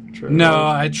something? No,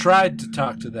 I tried to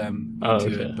talk to them Oh, to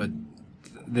okay. it, but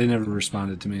they never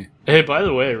responded to me. Hey, by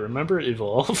the way, remember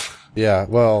Evolve? Yeah,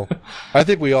 well, I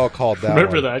think we all called that.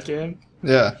 remember one. that game?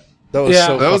 Yeah. That was Yeah.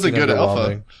 so That was a fucking good alpha.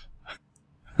 overwhelming.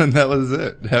 And that was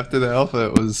it. After the alpha,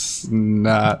 it was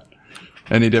not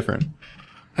any different.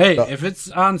 Hey, if it's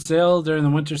on sale during the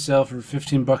winter sale for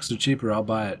 $15 or cheaper, I'll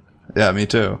buy it. Yeah, me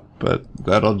too. But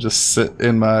that'll just sit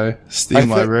in my Steam I thi-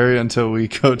 library until we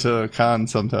go to a con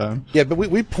sometime. Yeah, but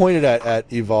we pointed at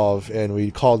Evolve and we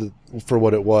called it for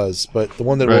what it was. But the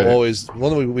one that Right.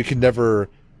 one that we could never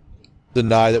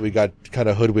deny that we got kind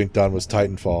of hoodwinked on was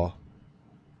Titanfall.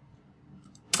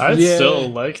 I Yeah. still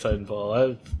like Titanfall. I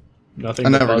have nothing I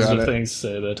but never got positive it. things to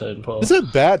say about Titanfall. It's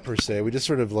not bad per se. We just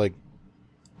sort of like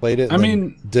played it. I And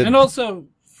mean, did and also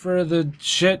for the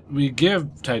shit we give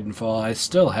Titanfall, I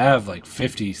still have like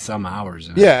 50 some hours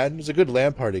in it. yeah, and it was a good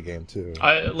LAN party game too.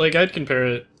 I'd compare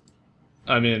it.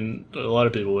 I mean, a lot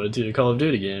of people would to a Call of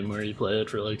Duty game where you play it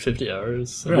for like 50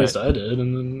 hours. At Right. least I did,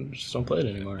 and then just don't play it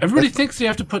anymore. Everybody thinks you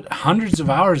have to put hundreds of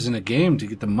hours in a game to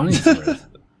get the money's worth.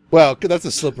 Well, that's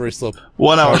a slippery slope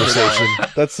 1 hour per conversation. hour.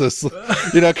 That's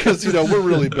because we're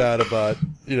really bad about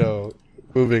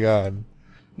moving on.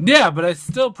 Yeah, but I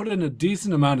still put in a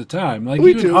decent amount of time. Like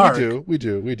We even do, Ark, we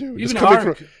do. even Just coming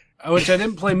Ark, which I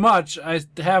didn't play much, I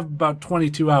have about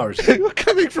 22 hours. from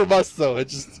coming from us though, it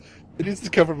just It needs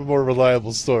to come from a more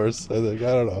reliable source, I think.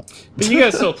 I don't know. But you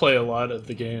guys still play a lot of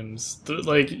the games.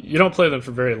 Like, you don't play them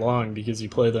for very long because you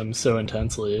play them so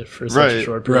intensely for such a Right,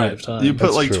 short period right. of time. You put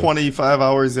That's like true. 25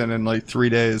 hours in like 3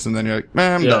 days, and then you're like,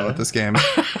 man, I'm done Yeah. with this game.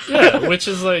 Yeah, which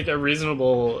is like a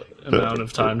reasonable amount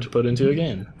of time to put into a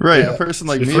game. Right, Yeah. a person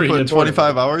like me Before you putting get bored of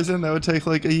 25 hours in, that would take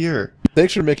like a year.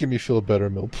 Thanks for making me feel better,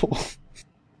 Millpool.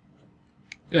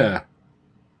 Yeah.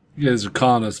 You guys are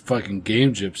calling us fucking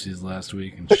game gypsies last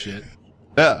week and shit.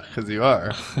 Yeah, because you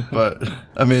are. But,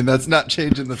 I mean, that's not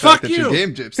changing the Fuck fact that you're you.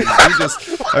 game gypsies. You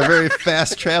just are very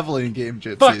fast traveling game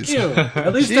gypsies. Fuck you.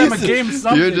 At least I'm a Jesus. game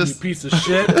something, You're just- you piece of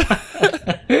shit.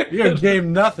 You're a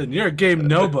game nothing. You're a game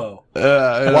nobo.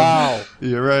 Wow.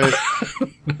 You're right.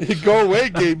 Go away,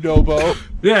 Game Nobo.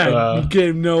 Yeah, you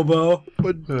game nobo.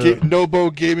 But Nobo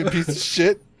gaming piece of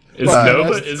shit. Is Wow.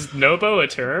 Nobo a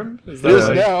term? Is that It is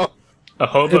like now. a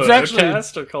hobo It's actually-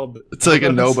 outcast or called? It's like a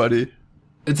hobos? nobody.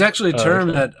 It's actually a term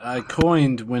okay. that I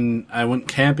coined when I went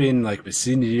camping, like my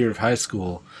senior year of high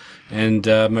school. And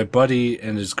my buddy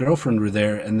and his girlfriend were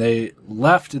there, and they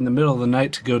left in the middle of the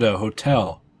night to go to a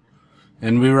hotel.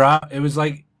 And we were out, it was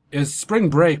spring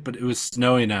break, but it was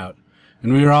snowing out.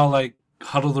 And we were all like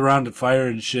huddled around a fire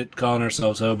and shit, calling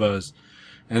ourselves hobos.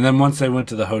 And then once they went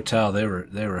to the hotel, they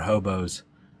were hobos.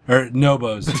 Or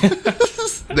nobos.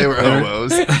 They were hobos.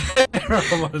 They were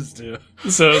hobos too.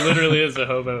 So it literally is a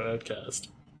hobo outcast.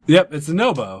 Yep, it's a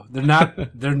nobo. They're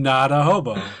not a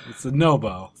hobo. It's a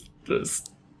nobo.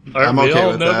 Aren't I'm we okay all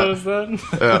with that. nobos then?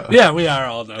 Yeah. Yeah, we are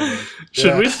all nobos.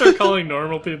 Should we start calling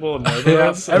normal people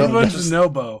nobos? Yeah, everyone's a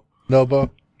nobo. Nobo.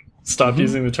 Stop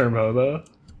using the term hobo?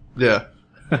 Yeah.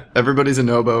 Everybody's a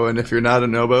nobo, and if you're not a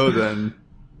nobo, then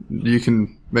you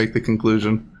can make the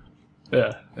conclusion.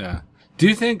 Yeah. Yeah. Do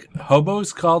you think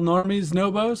hobos call normies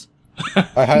nobos? I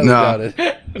highly No. doubt it.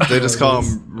 They just call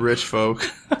them rich folk.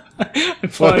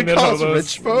 Implying they that call us hobos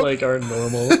rich folk? like are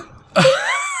normal.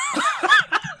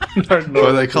 Are Or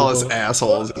normal they call us people.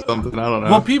 assholes or something. I don't know.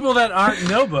 Well, people that aren't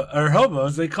nobo or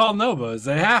hobos, they call nobos.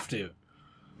 They have to.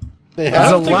 They I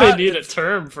There's don't a think lot- they need a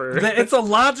term for. It's a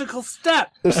logical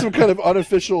step. There's some kind of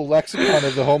unofficial lexicon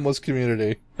of the homeless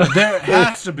community. There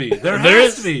has to be. There There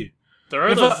has is- to be. There are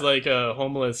If those I- like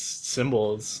homeless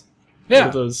symbols. What Yeah.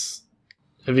 are those?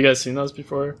 Have you guys seen those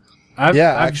before? I've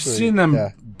actually, seen them yeah.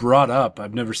 brought up.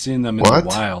 I've never seen them in What? the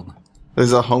wild.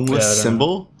 There's a homeless Yeah, I don't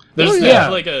symbol? There's, Oh, there's yeah.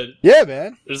 like a Yeah,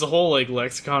 man. there's a whole like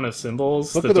lexicon of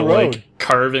symbols Look that at the they'll road. like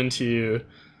carve into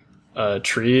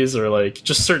trees or like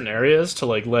just certain areas to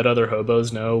like let other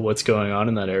hobos know what's going on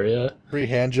in that area. Free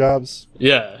hand jobs.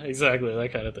 Yeah, exactly,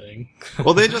 that kind of thing.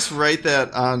 Well, they just write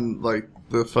that on, like,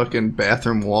 the fucking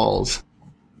bathroom walls.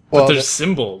 But Well, there's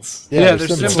symbols. Yeah, there's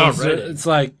there's It's symbols. not Reddit. It's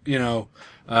like,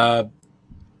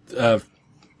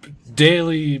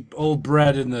 daily old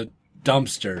bread in the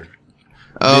dumpster.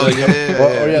 Oh, like yeah, a- yeah, yeah, Well,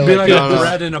 or yeah. yeah, It'd be like like no, no.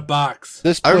 bread in a box.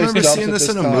 This I place remember dumps seeing at this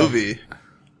in a time. movie.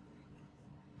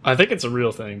 I think it's a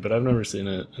real thing, but I've never seen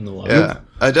it in the wild. Yeah.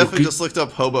 I definitely just looked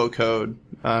up hobo code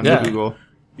on Yeah. Google.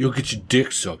 You'll get your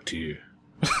dick sucked here.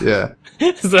 Yeah.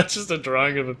 Is that just a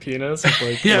drawing of a penis with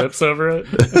like Yeah. lips over it?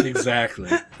 Exactly.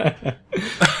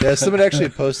 Yeah, someone actually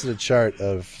posted a chart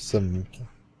of some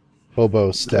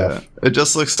hobo stuff. Yeah. It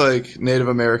just looks like Native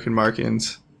American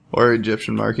markings or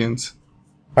Egyptian markings.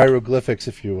 Hieroglyphics,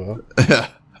 if you will. Yeah.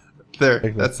 There.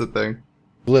 That's the thing.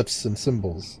 Glyphs and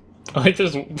symbols. Like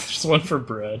there's one for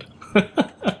bread.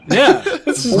 Yeah.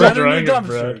 It's just a Bread in drawing your of dumpster.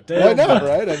 bread. Damn. Why not,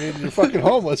 right? I mean, you're fucking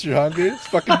homeless, you're hungry, it's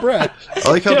fucking bread. I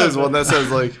like how Yeah, there's but- one that says,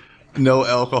 like, no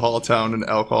alcohol town and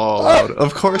alcohol allowed.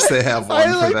 Of course they have one I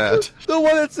for like that. the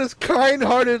one that says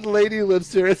kind-hearted lady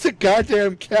lives here. It's a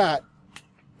goddamn cat.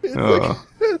 It's like, Oh.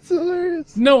 it's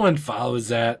hilarious. No one follows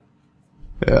that.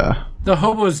 Yeah. The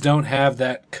hobos don't have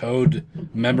that code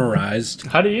memorized.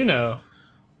 How do you know?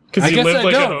 I Because you guess lived I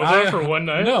like don't. a hobo for one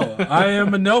night? No, I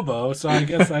am a nobo, so I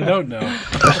guess I don't know.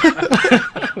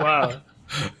 Wow.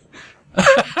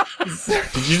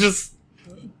 Did you just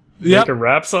Yep, make a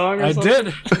rap song or I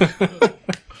something?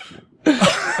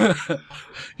 did.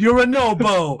 You're a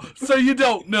nobo, so you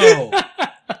don't know.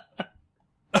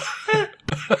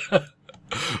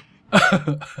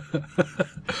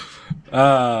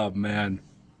 Oh man.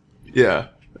 Yeah.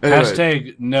 Anyway,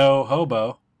 Hashtag no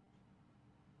hobo.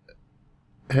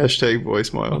 hashtag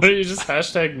voicemail. Why don't you just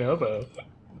hashtag Nobo?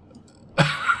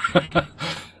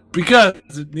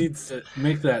 Because it needs to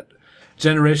make that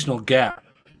generational gap,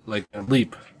 like a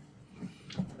leap.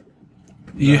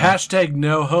 You hashtag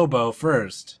no hobo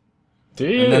first. Do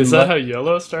you? And then Is that let- how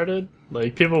YOLO started?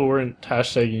 Like, people weren't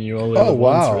hashtagging you all Oh, over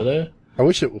once, wow. were they? I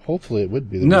wish it, hopefully it would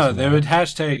be. the No, reason they why. would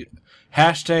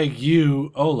hashtag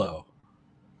you Olo.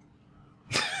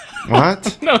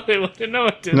 What? No, they wouldn't. No,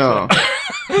 it didn't. No.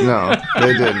 No,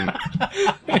 they didn't.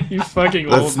 You fucking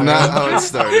That's old not man. how it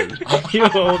started. You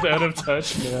old out of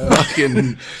touch man.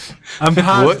 Fucking, I'm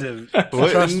positive.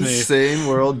 what Trust me. insane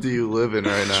world do you live in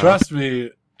right now? Trust me.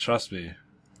 Trust me.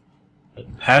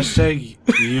 Hashtag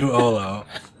YOLO.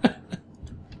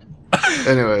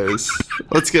 Anyways,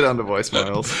 let's get on to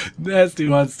voicemails. Nasty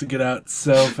wants to get out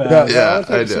so Yeah, fast. Yeah, I'll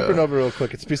take I do. Supernova real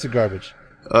quick. It's a piece of garbage.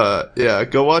 Yeah,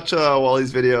 go watch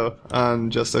Wally's video on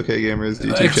Just Okay Gamers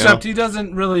YouTube channel. Except he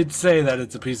doesn't really say that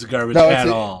it's a piece of garbage No, at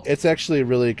all. it's actually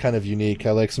really kind of unique.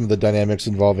 I like some of the dynamics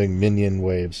involving minion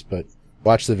waves, but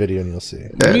watch the video and you'll see.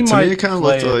 Yeah, We to might me, it kind of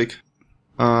play looked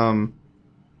like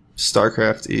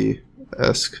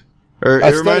StarCraft-y-esque. Or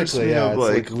it reminds Aesthetically, me yeah, of it's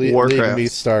like League Warcraft.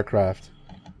 meets StarCraft.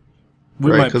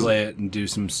 We right, might 'cause- play it and do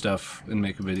some stuff and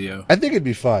make a video. I think it'd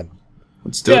be fun.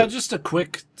 Let's do Yeah, it. just a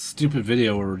quick, stupid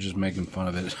video where we're just making fun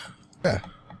of it.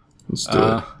 Let's do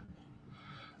it.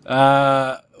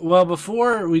 Well,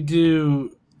 before we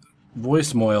do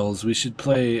voicemails, we should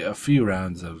play a few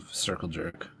rounds of Circle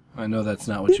Jerk. I know that's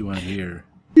not what you want to hear,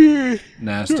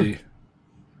 Nasty,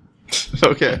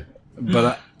 Okay,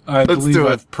 but I Let's believe do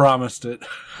it. I've promised it.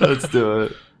 let's do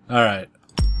it. All right.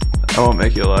 I won't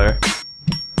make you a liar.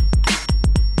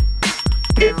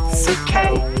 It's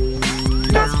okay.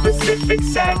 No specific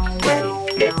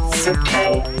segue. It's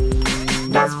okay.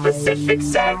 No specific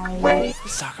segue.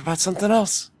 Let's talk about something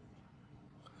else.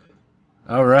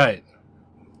 All right.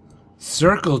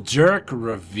 Circle Jerk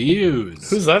reviews.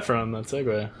 Who's that from? That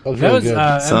segue. That was That really was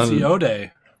good. Son- MC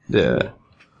Ode. Yeah,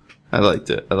 I liked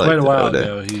it. I liked Quite a it. while Ode.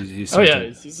 ago. He Oh sent yeah,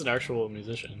 it. he's an actual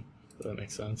musician. That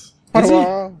makes sense.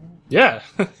 Ta-da! Yeah,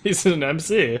 he's an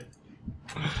MC.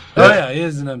 Oh yeah, he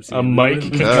is an MC. A mic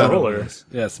controller.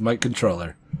 Yes, mic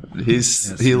controller.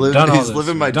 He's Yes, he we've lived. done all He's this.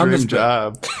 living my We've done this dream bit.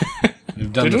 job.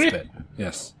 We've done Did this we? bit.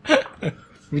 Yes.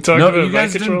 We talked No, about you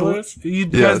guys mic didn't. controllers. You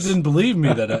Yes. guys didn't believe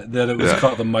me that it was Yeah.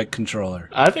 called the mic controller.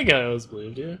 I think I always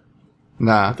believed you.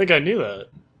 Nah, I think I knew that.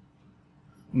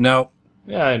 No,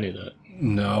 Yeah, I knew that.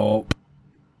 no.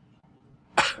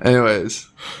 anyways,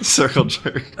 Circle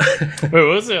Jerk. Wait, what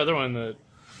was the other one that?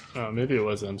 Oh, maybe it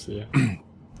was MC.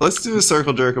 Let's do a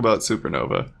Circle Jerk about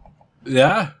Supernova.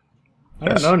 Yeah. I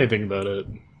don't know anything about it.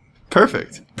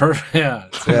 Perfect. Perfect. Yeah.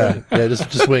 Yeah,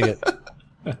 just wing it.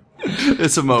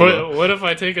 It's a moment. But what if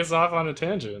I take us off on a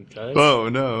tangent, guys? Oh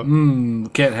no.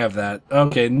 Can't have that.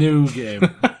 Okay, new game.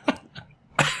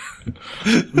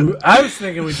 I was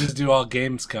thinking we just do all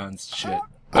Gamescons shit.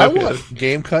 I want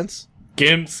game cunts.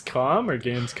 Gamescom or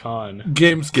Gamescon?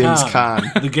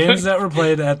 Gamescom. The games that were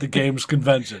played at the Games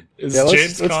Convention. Is Yeah,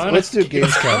 James let's, Con? let's do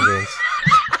Gamescom games.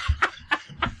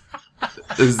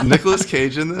 Is Nicolas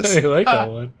Cage in I this? like that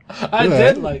one. I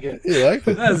Yeah. did like it. You like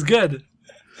it? That was good.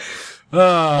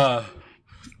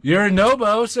 You're a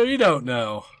Nobo, so you don't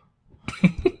know.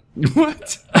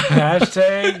 What?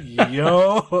 Hashtag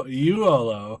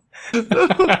YOLO.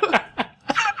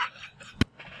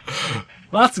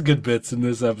 Lots of good bits in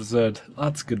this episode.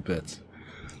 Lots of good bits.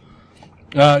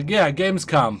 Yeah,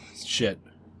 Gamescom shit.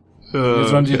 You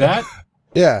guys want to do that?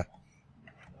 Yeah.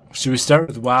 Should we start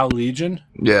with WoW Legion?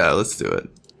 Yeah, let's do it.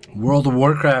 World of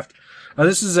Warcraft.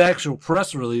 This is the actual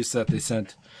press release that they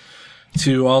sent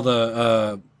to all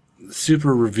the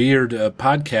super revered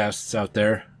podcasts out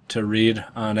there to read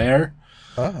on air.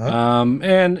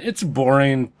 And it's a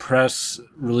boring press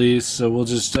release, so we'll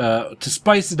just, to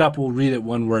spice it up, we'll read it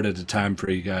one word at a time for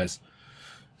you guys.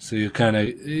 So you kind of,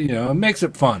 it makes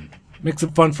it fun. Makes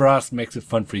it fun for us, makes it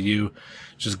fun for you,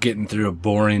 just getting through a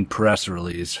boring press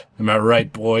release. Am I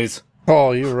right, boys?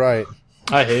 Oh, you're right.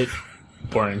 I hate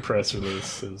boring press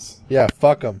releases. Yeah,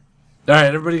 fuck them. All right,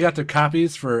 everybody got their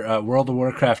copies for World of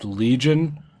Warcraft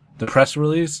Legion, the press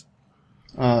release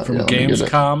from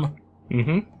Gamescom.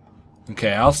 Mm-hmm.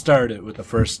 Okay, I'll start it with the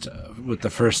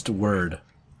first word.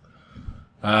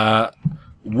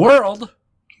 World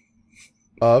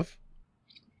Of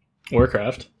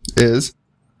Warcraft. Is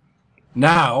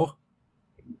now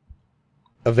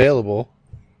available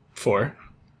 4.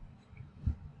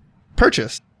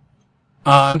 purchase.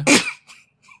 on.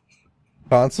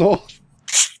 console.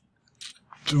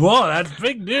 Whoa, that's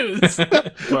big news.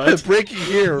 But Breaking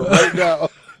here right now.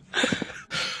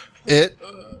 It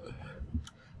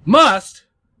Must.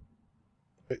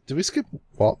 Wait, did we skip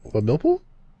what Millpool?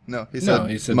 no, he said No,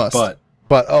 he said must. but.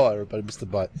 But everybody missed the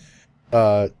but.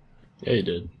 yeah, you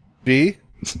did. B.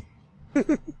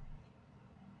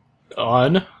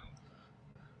 On.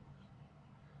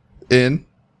 In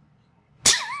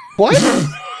What?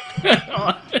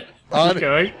 Keep On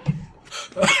going.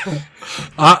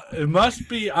 It must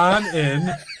be on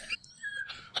in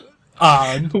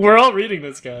on. We're all reading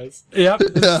this, guys. Yep,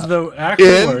 this is the actual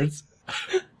In. words.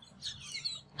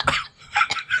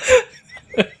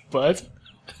 But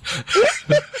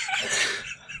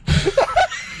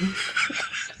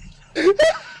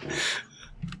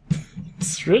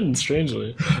it's written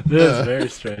strangely. This is very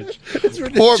strange. It's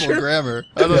written in Horrible German. grammar.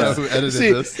 I don't know who edited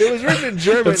See, this. it was written in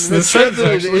German, That's and then the sentence,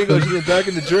 translated to actually. English, and then back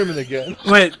into German again.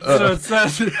 Wait, so it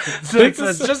says,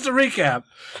 just to recap,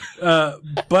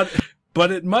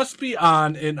 but it must be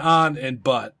on and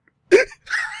but.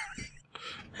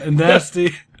 And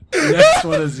nasty, next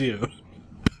one is you.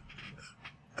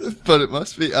 But it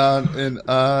must be on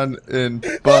and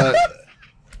but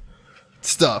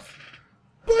stuff.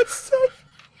 What stuff?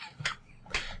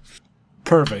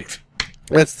 Perfect.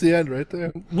 That's the end right there.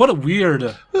 What a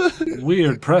weird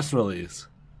press release.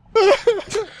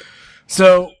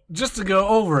 So, just to go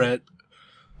over it,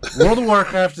 World of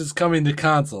Warcraft is coming to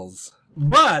consoles,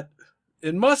 but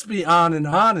it must be on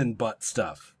and but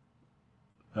stuff.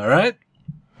 All right?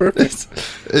 Perfect.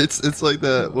 It's like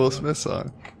that Will Smith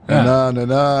song. Yeah. And on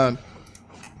and on.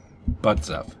 But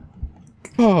stuff.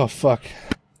 Oh, fuck.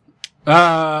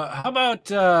 How about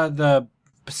the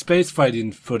space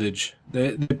fighting footage?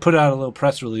 They put out a little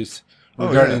press release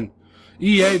regarding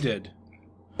EA did.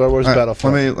 Star Wars All right,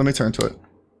 Battlefront. let me turn to it.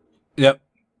 Yep.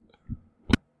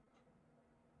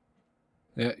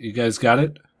 Yeah, you guys got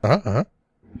it? Uh-huh.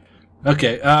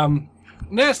 Okay,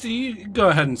 Nasty, you go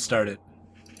ahead and start it.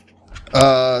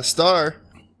 Star.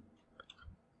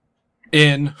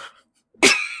 In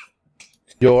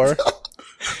Your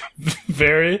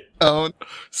Very. Own.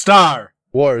 Star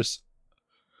Wars.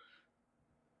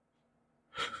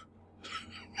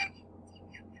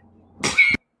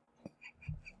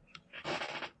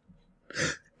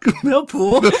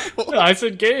 Millpool. I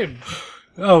said game.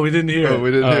 Oh, we didn't hear Oh, it.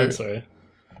 we didn't hear I'm it. sorry.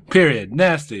 Period.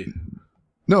 Nasty.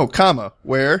 No, comma.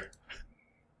 Where?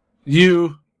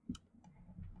 You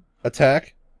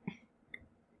Attack.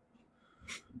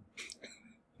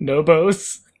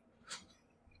 Nobos.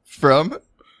 From?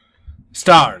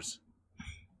 stars.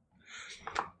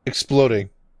 Exploding.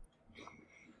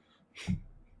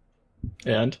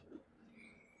 And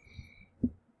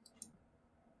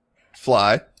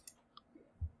Fly.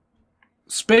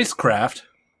 Spacecraft.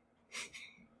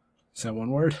 Is that one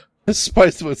word?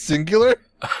 Spice with singular?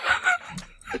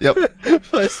 Yep.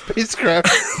 My spacecraft.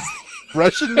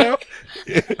 Russian now?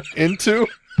 Into?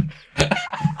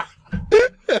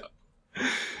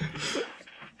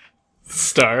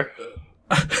 star.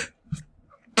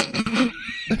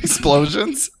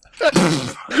 Explosions.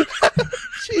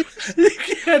 You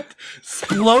can't.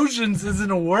 Explosions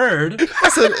isn't a word. I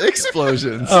said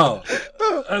explosions. Oh,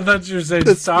 I thought you were saying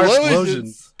star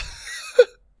explosions.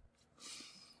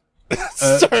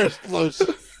 Star explosion.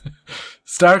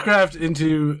 Starcraft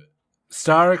into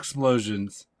star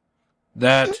explosions.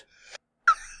 That.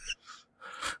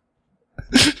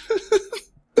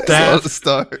 All that. the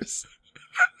stars.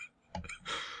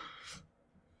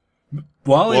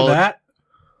 Wally, Well- that.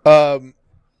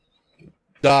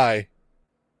 Die.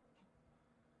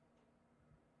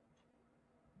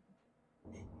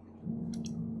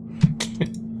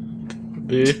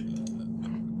 B.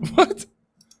 What?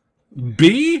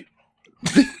 B?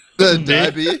 The die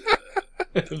B?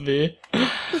 B.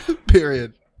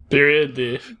 Period. Period.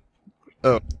 D.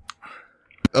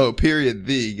 Oh, period.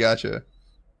 The. Gotcha.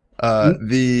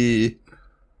 The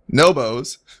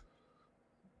Nobos.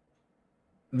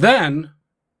 Then.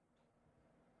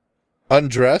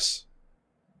 Undress.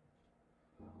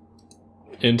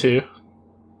 Into.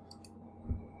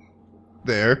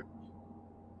 There.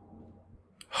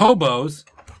 Hobos.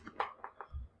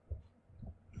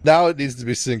 Now it needs to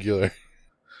be singular.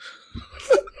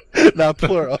 Not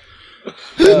plural.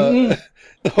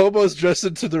 Hobos dress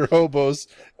into their hobos.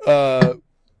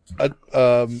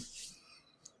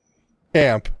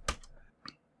 Camp.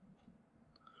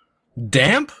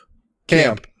 Damp?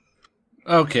 Camp.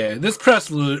 Okay, this press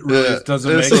release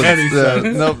doesn't this make one's- any yeah,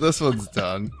 sense. Nope, this one's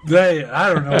done.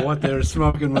 I don't know what they were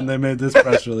smoking when they made this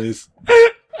press release.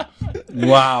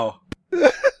 Wow.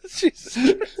 Jesus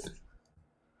Christ.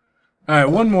 All right,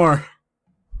 one more.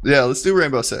 Yeah, let's do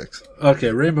Rainbow Six. Okay,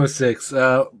 Rainbow Six.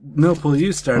 Millpool,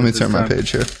 you started. Let me this turn my time.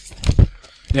 page here.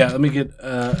 Yeah, let me get.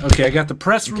 Okay, I got the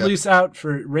press release out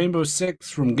for Rainbow Six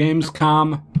from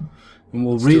Gamescom, and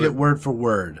we'll read do it it. word for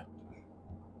word.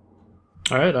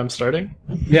 All right, I'm starting.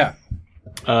 Yeah,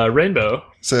 Rainbow.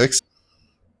 6.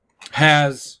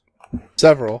 has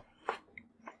Several.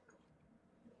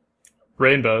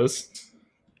 Rainbows.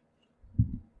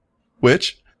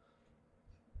 Which?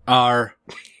 are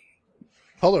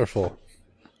Colorful.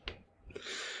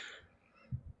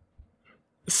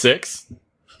 6.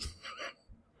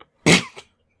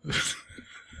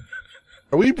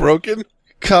 Are we broken?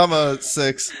 Comma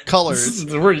 6 colors.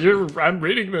 I'm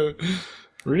reading the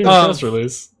press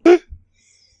release.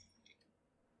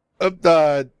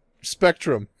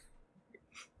 Spectrum.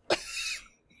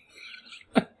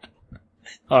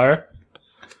 R.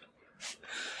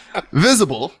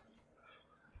 Visible.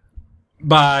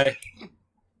 By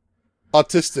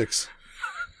Autistics.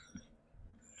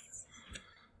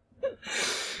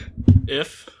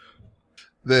 If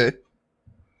They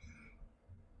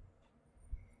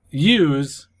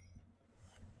use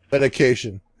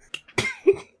Medication.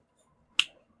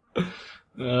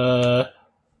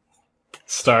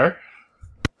 Star.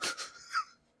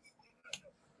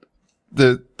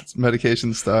 the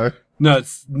medication star. no,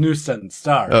 it's new sentence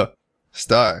star. Oh,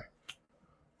 star.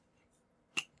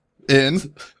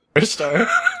 In Or star.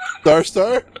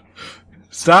 Star?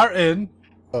 Star in.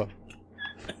 Oh.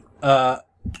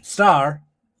 Star.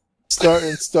 Star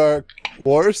in Star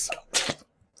Wars?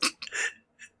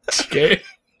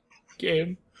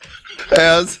 Game.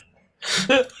 as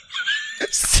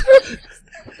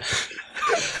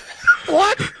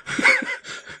What?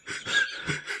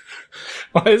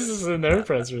 Why is this in their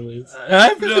press release? I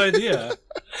have no idea.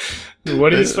 What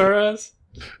do you star as?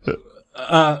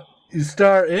 You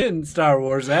star in Star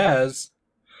Wars as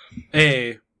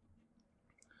a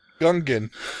Gungan.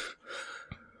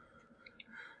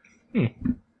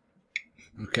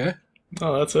 okay.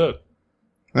 Oh, that's it.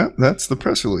 well, that's the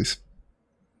press release.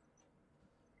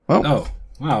 Well, Oh,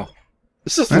 wow.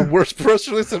 This is the worst press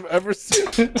release I've ever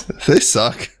seen. they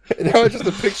suck. And now it's just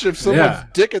a picture of someone's Yeah.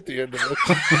 dick at the end of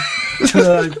it.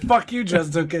 Like, fuck you,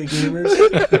 Just Okay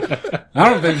Gamers. I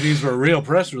don't think these were real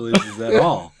press releases at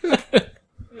all.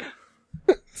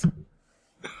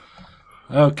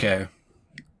 Okay.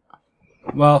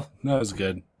 Well, that was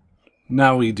good.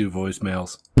 Now we do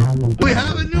voicemails. We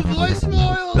have a new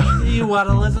voicemail. You want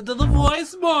to listen to the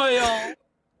voicemail?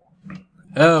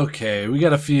 Okay, we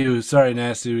got a few. Sorry,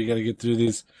 Nasty, we got to get through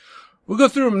these. We'll go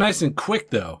through them nice and quick,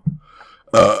 though.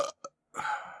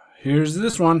 Here's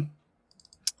this one.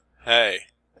 Hey,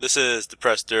 this is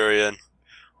Depressed Durian,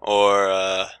 or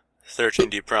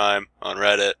 13D Prime on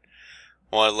Reddit.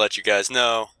 Wanted to let you guys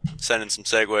know, sent in some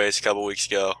segues a couple weeks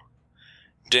ago.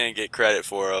 Didn't get credit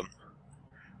for them.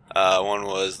 One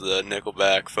was the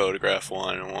Nickelback photograph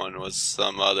one, and one was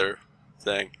some other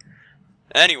thing.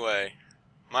 Anyway,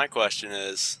 my question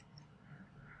is,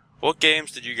 what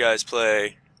games did you guys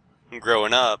play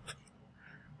growing up,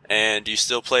 and do you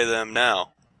still play them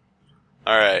now?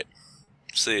 Alright,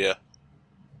 see ya.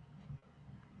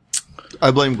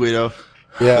 I blame Guido.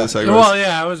 Yeah. Well,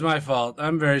 yeah, it was my fault.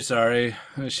 I'm very sorry.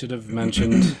 I should have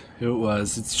mentioned who it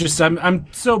was. It's just I'm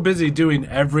so busy doing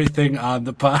everything on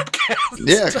the podcast.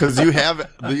 Yeah, because you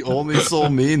have the only sole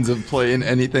means of playing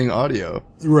anything audio.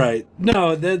 Right.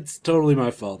 No, that's totally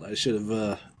my fault. I should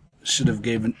have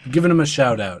given him a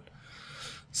shout out.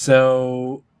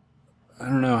 So I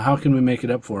don't know. How can we make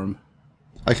it up for him?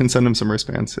 I can send him some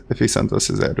wristbands if he sends us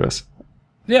his address.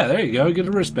 Yeah, there you go. Get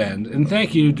a wristband. And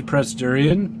thank you, Depressed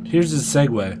Durian. Here's his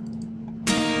segue.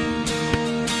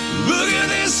 Look at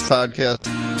this Podcast.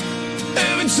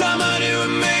 every time I do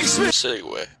it makes me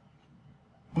Segue.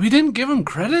 We didn't give him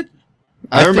credit?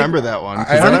 I remember that one. 'Cause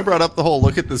I- then I brought up the whole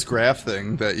look at this graph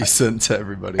thing that you sent to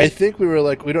everybody. I think we were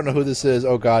like, we don't know who this is.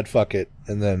 Oh, God, fuck it.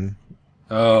 And then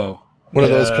Oh, one of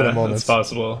those kind of moments. It's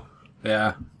possible.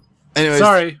 yeah. Anyways,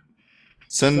 Sorry.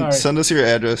 Send us your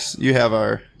address. You have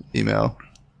our email,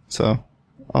 so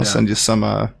I'll send you some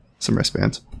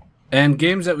wristbands. And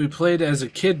games that we played as a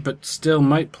kid but still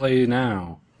might play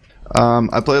now.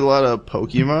 I played a lot of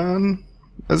Pokemon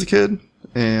as a kid,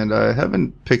 and I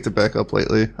haven't picked it back up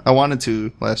lately. I wanted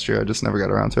to last year, I just never got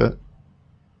around to it.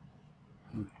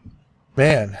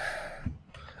 Man.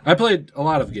 I played a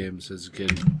lot of games as a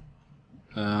kid.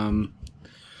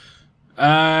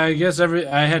 I guess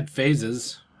I had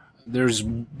phases. There's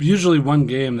usually one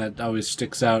game that always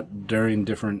sticks out during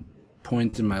different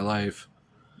points in my life.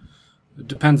 It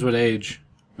depends what age.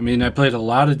 I mean, I played a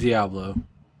lot of Diablo.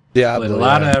 I played a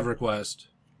lot of EverQuest.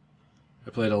 I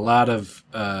played a lot of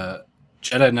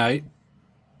Jedi Knight.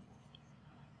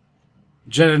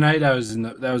 Jedi Knight,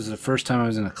 that was the first time I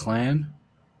was in a clan.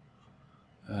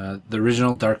 The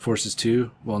original Dark Forces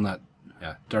 2. Well,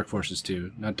 Dark Forces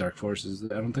 2, not Dark Forces.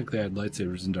 I don't think they had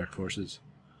lightsabers in Dark Forces.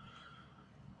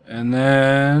 And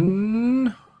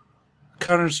then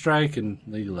Counter-Strike and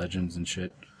League of Legends and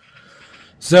shit.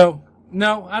 So,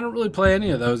 no, I don't really play any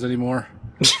of those anymore.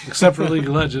 Except for League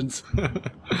of Legends.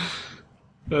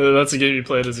 That's a game you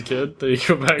played as a kid that you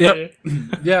go back Yep.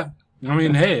 to? Yeah. I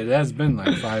mean, hey, it has been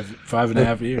like five and a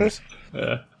half years.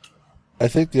 Yeah. I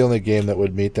think the only game that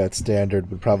would meet that standard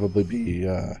would probably be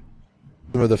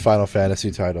some of the Final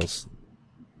Fantasy titles.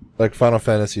 Like Final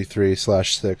Fantasy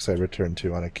 3/6 I return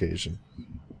to on occasion.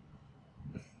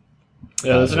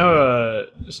 Yeah,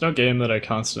 there's no game that I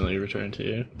constantly return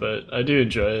to, but I do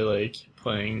enjoy like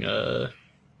playing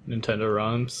Nintendo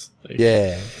ROMs. Like,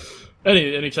 Yeah.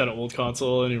 Any kind of old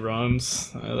console, any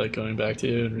ROMs, I like going back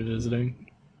to and revisiting.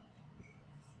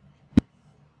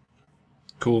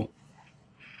 Cool.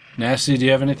 Nasty, do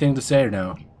you have anything to say or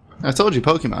no? I told you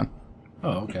Pokemon.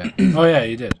 Oh, okay. Oh, yeah,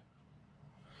 you did.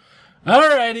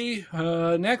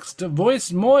 Alrighty. Next,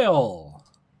 Voice Moyle.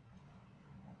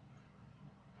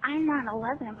 I'm not a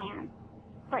Leatherman,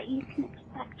 but you can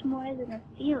expect more than a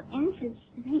few inches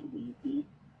tonight, baby.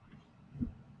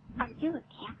 Are you a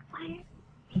campfire?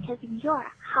 Because you're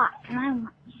hot and I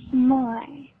want more.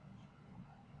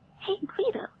 Hey,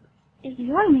 Guido, is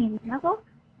your name Neville?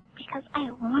 Because I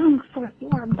long for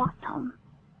your bottom.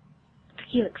 Are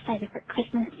you excited for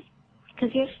Christmas?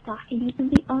 Because your stocking isn't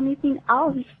the only thing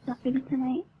I'll be stuffing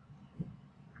tonight.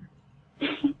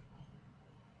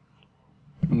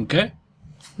 Okay.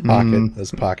 Pocket.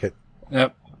 That's Pocket.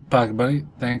 Yep. Pocket Bunny.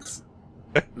 Thanks.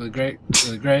 Really great.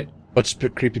 Really great. Bunch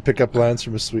of creepy pickup lines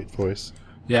from a sweet voice.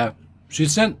 Yeah. She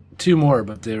sent 2 more,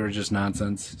 but they were just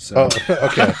nonsense. So. Oh,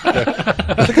 okay.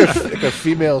 like a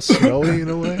female Snowy in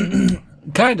a way?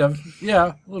 Kind of.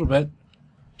 Yeah, a little bit.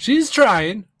 She's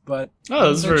trying, but...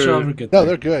 those I'm not sure I'll ever No, get there.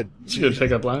 they're good. Good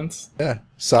pickup lines. Yeah. I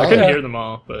Solid. couldn't hear them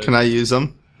all, but Can I use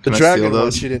them? The Can I dragon steal one,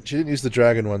 those? she didn't use the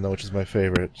dragon one, though, which is my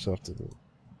favorite. So I have to do.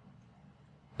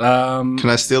 Can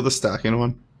I steal the stacking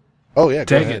one? Oh, yeah,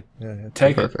 go Take ahead. it. Yeah.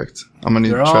 Take it. Perfect. I'm gonna need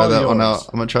They're to try all that one yours. out.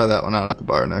 I'm gonna try that one out at the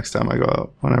bar next time I go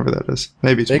out, whenever that is.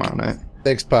 Maybe Thank- tomorrow night.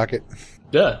 Thanks, Pocket.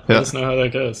 yeah, Yeah. let us know how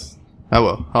that goes. I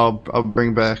will. I'll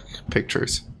bring back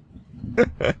pictures.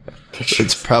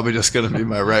 It's probably just gonna be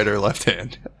my right or left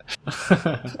hand.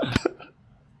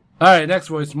 Alright, next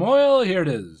Voice Moyle. Here it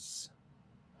is.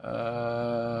 Hey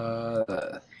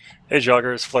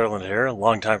joggers, Flairland here,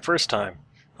 long time, first time.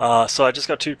 So I just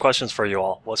got 2 questions for you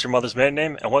all. What's your mother's maiden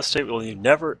name, and what state will you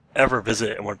never, ever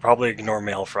visit and would probably ignore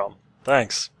mail from?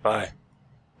 Thanks, bye.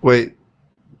 Wait.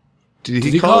 Did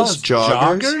he call us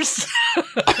joggers? joggers?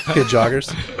 Okay, joggers.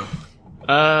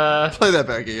 Play that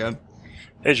back again.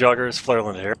 Hey joggers,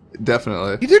 Flairland here.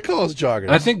 Definitely. He did call us joggers.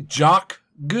 I think jock,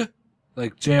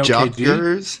 like J-O-K-D.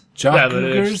 Joggers? Yeah, but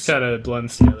it just Joggers? kind of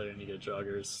blends together and you get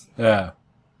joggers. Yeah.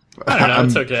 I don't know,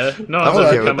 it's okay. No, I'm it's okay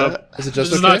okay. with Come that. up. Is it just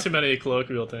There's okay? not too many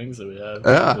colloquial things that we have.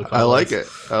 Yeah, People call I like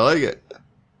us. it. I like it.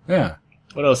 Yeah.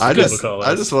 What else do I people just, call us?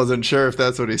 I just wasn't sure if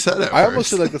that's what he said at I first. almost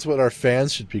feel like that's what our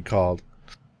fans should be called.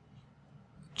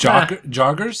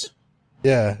 Joggers?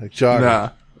 Yeah, like jogger. Nah.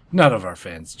 None of our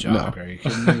fans jog. Are you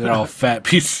kidding me? They're all fat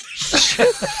pieces of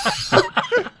shit.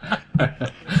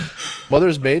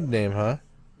 Mother's maiden name, huh?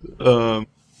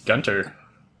 Gunter.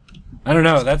 I don't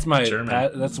know. That's my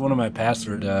German. that's one of my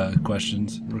password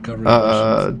questions. Recovery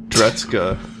questions.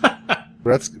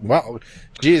 Dretzka. Wow.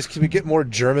 Jeez, can we get more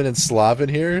German and Slav in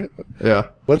here? Yeah.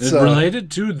 What's Is it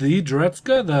related to the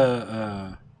Dretzka?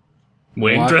 The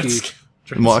Wayne Milwaukee- Gretzky.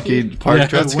 Milwaukee Park yeah,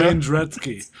 Dretzka? Wayne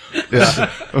Gretzky. Yeah.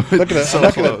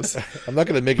 I'm not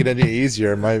gonna make it any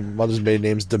easier. My mother's maiden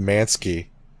name's Demansky.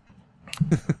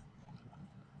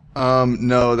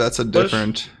 No, that's a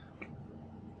different.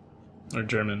 Or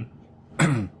German.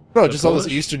 No, just all this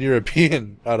Polish? Eastern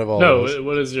European out of all No, those.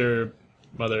 what does your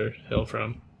mother hail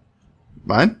from?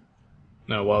 Mine?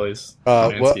 No, Wally's.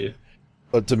 What? Demansky.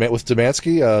 With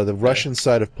Demansky, the Russian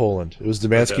side of Poland. It was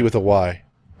Demansky Okay. with a Y.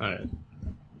 Alright.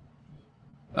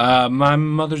 My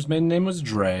mother's maiden name was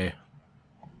Dre.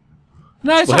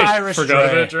 Nice Wait, Irish forgot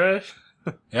Dre. about Dre?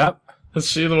 Yep. Is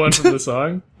she the one from the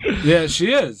song? Yeah,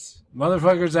 she is.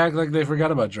 Motherfuckers act like they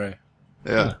forgot about Dre.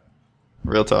 Yeah.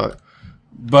 Real talk.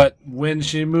 But when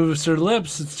she moves her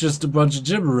lips, it's just a bunch of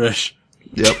gibberish.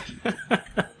 Yep.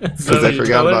 Because they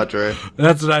forgot about Dre.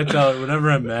 That's what I tell her.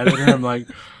 Whenever I'm mad at her, I'm like,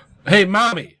 hey,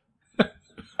 mommy,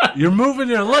 you're moving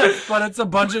your lips, but it's a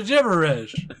bunch of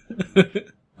gibberish.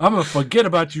 I'm going to forget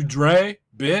about you, Dre,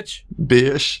 bitch.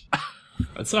 Bish.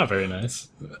 That's not very nice.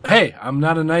 Hey, I'm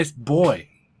not a nice boy.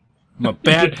 I'm a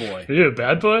bad boy. Are you a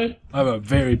bad boy? I'm a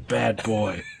very bad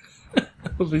boy.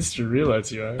 At least you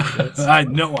realize you are. I guess. I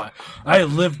know I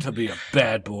live to be a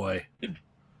bad boy.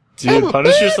 Do you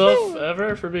punish yourself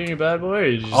ever for being a bad boy, or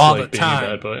you just All like the being time. a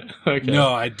bad boy? Okay. No,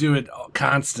 I do it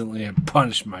constantly and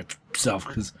punish myself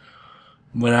because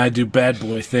when I do bad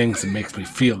boy things, it makes me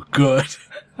feel good.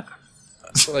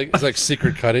 It's like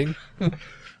secret cutting.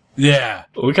 Yeah.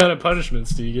 What kind of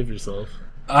punishments do you give yourself?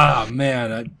 Ah,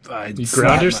 man, I You slap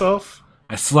ground my- yourself?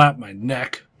 I slap my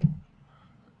neck.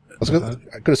 I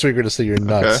could have sworn you were going to say you're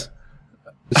nuts.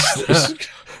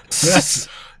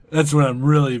 That's when I'm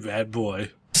really bad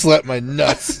boy. Slap my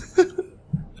nuts.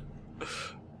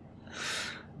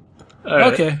 All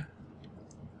right. Okay.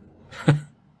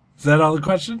 Is that all the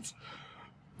questions?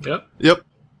 Yep.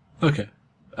 Okay.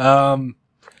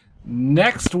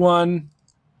 Next one.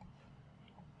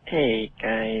 Hey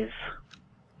guys,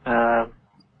 I'm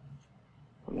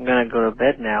gonna go to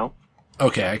bed now.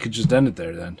 Okay, I could just end it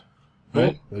there then.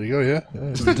 Right? There you go, yeah.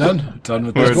 We're done. Done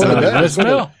with We're this going to bed.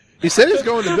 voicemail. He said he's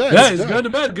going to bed. Yeah, he's going to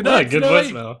bed. Good night, good Snowy.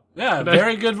 voicemail. Yeah, Good night.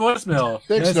 very good voicemail. Thanks,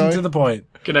 Nice and Snowy. to the point.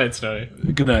 Good night, Snowy.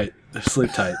 Good night.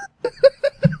 Sleep tight.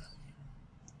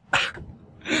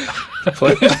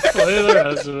 Play the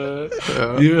rest of it.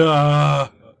 Yeah.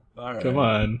 All right. Come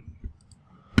on.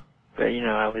 But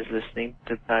I was listening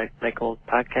to like old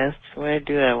podcasts. When I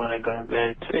do that when I go to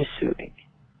bed, it's very soothing.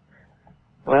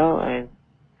 Well, I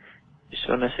just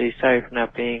want to say sorry for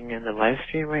not being in the live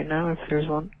stream right now, if there's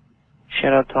one.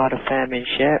 Shout out to all the fam in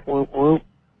chat. Whoop whoop.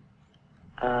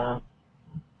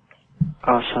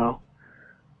 Also,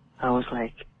 I was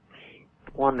like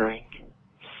wondering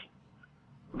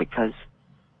because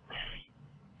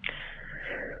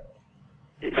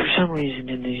for some reason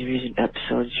in these recent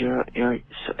episodes, you're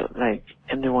like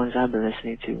in the ones I've been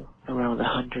listening to around the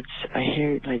hundreds, I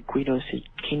hear like Guido say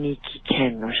Kiniki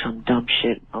Ken or some dumb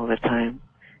shit all the time.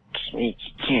 Kiniki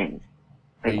Ken.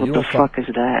 Like, Hey, what you the don't fuck is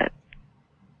that?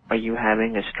 Are you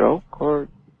having a stroke or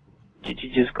did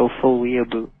you just go full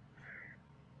weeaboo?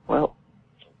 Well,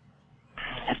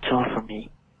 that's all for me.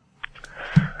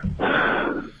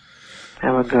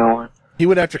 Have a good one. He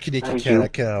went after Kiniki Thank Ken. you. I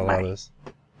cannot allow this.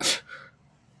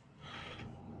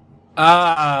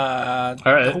 All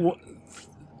right.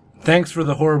 Thanks for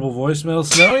the horrible voicemail,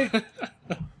 Snowy.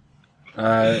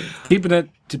 Keeping it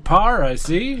to par, I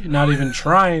see. Not even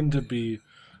trying to be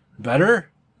better.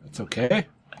 That's okay.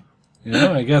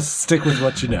 I guess stick with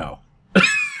what you know.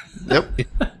 Yep.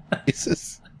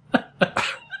 Jesus.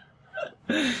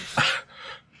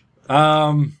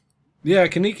 Yeah,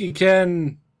 Kaneki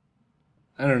Ken,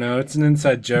 I don't know, it's an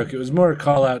inside joke. It was more a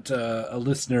call out to a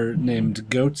listener named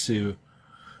Gotsu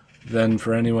than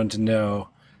for anyone to know.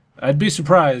 I'd be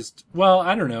surprised. Well,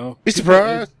 I don't know. Be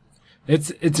surprised.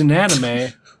 It's an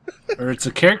anime, or it's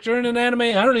a character in an anime.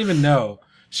 I don't even know.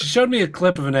 She showed me a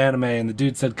clip of an anime, and the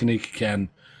dude said Kaneki Ken,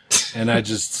 and I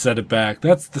just said it back.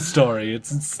 That's the story.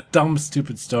 It's a dumb,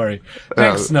 stupid story.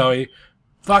 Thanks, Snowy.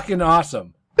 Fucking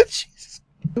awesome. Jesus.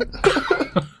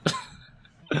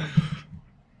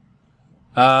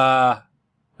 All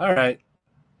right.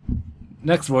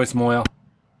 Next voicemail.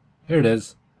 Here it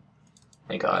is.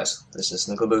 Hey guys, this is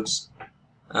Nickel Boots.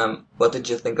 What did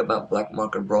you think about Black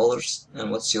Market Brawlers, and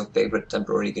what's your favorite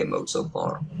temporary game mode so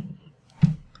far?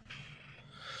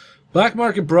 Black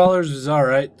Market Brawlers is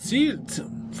alright. See, it's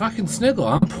fucking Sniggle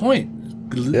on point.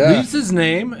 Yeah. Leaves his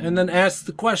name and then asks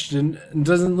the question and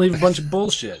doesn't leave a bunch of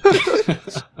bullshit.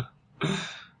 That's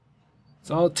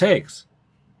all it takes.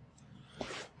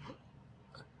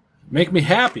 Make me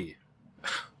happy.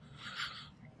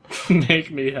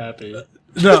 Make me happy.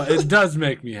 No, it does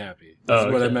make me happy. That's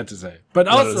what I okay. meant to say. But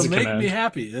No, also it's a make command. me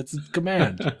happy. It's a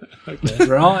command. Okay.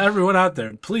 For everyone out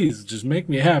there, please just make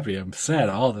me happy. I'm sad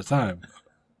all the time.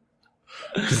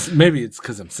 Maybe it's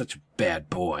because I'm such a bad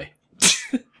boy.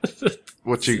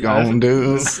 What you gonna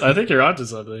do? I think you're onto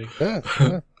something.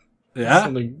 Yeah. Yeah?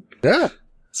 Something, Yeah.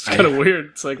 it's kind of weird.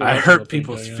 It's like I hurt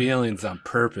people's feelings on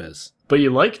purpose. But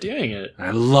you like doing it, I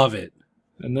love it,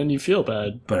 and then you feel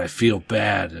bad. but I feel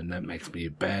bad, and that makes me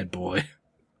a bad boy.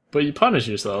 But you punish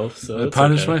yourself, so I it's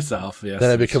punish okay. myself, yes. Then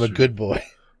I that's become a true. good boy.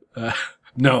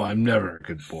 No, I'm never a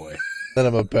good boy. Then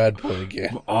I'm a bad boy again.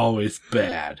 I'm always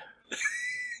bad.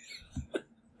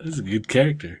 This is a good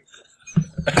character.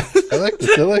 I like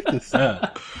this. I like this. Yeah.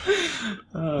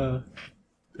 What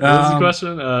was the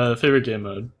question? Favorite game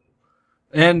mode?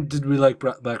 And did we like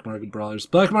Black Market Brawlers?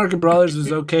 Black Market Brawlers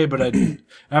was okay, but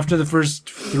after the first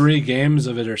 3 games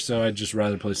of it or so, I'd just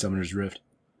rather play Summoner's Rift.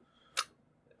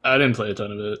 I didn't play a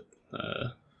ton of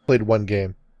it. Played one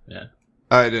game. Yeah.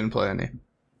 I didn't play any.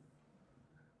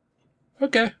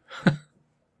 Okay.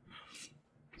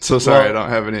 So sorry, Well- I don't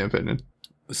have any opinion.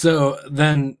 So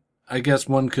then I guess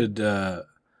one could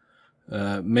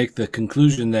make the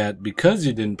conclusion that because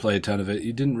you didn't play a ton of it,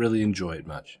 you didn't really enjoy it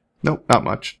much. Nope, not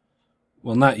much.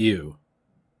 Well, not you.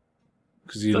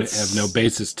 Because you That's- have no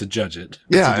basis to judge it.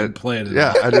 'Cause Yeah, you didn't play it.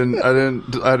 Yeah, I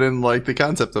didn't like the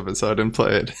concept of it, so I didn't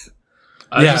play it.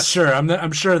 Yeah, sure.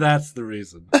 I'm sure that's the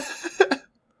reason.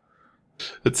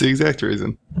 That's the exact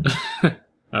reason. Oh,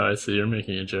 I see. You're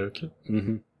making a joke.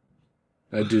 Mm-hmm.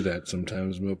 I do that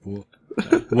sometimes, Millpool.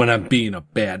 when I'm being a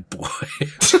bad boy.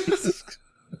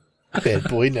 Bad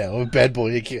boy now, bad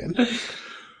boy again.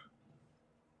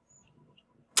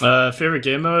 Favorite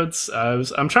game modes?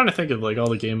 I'm trying to think of like all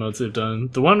the game modes they've done.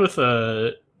 The one with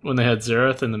when they had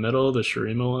Xerath in the middle, the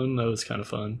Shurima one, that was kind of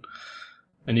fun.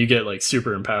 And you get like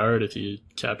super empowered if you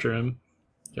capture him.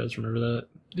 You guys remember that?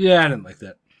 Yeah, I didn't like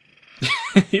that.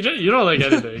 you don't like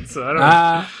anything, so I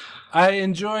don't. I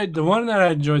enjoyed the one that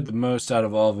I enjoyed the most out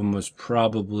of all of them was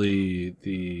probably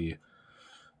the.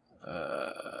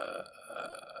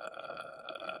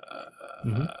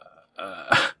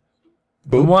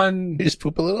 The one. You just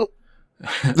poop a little.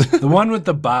 The one with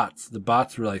the bots. The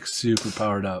bots were like super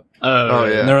powered up. Oh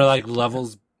yeah. And there were like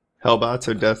levels. Hellbots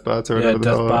or Deathbots or whatever.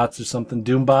 Yeah, Deathbots or something.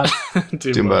 Doombots.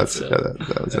 Doombots. Yeah,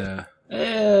 that was it.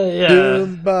 Yeah.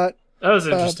 Doombot. That was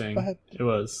interesting. It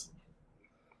was.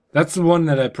 That's the one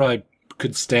that I probably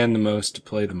could stand the most to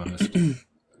play the most.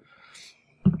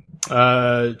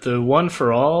 The One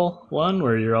for All one,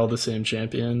 where you're all the same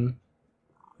champion,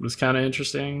 was kind of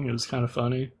interesting. It was kind of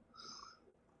funny.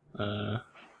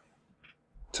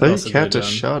 Tell your cat to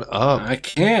shut up. I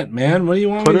can't, man. What do you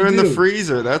want Put me to do? her in the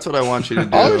freezer. That's what I want you to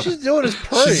do. All she's doing is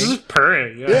purring. She's just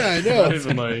purring. Yeah, I know. Not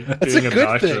even like That's being a good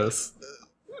obnoxious.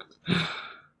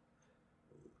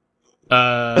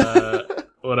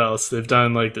 What else? They've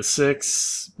done like the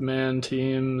 6-man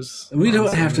teams. We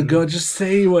don't have to go. Just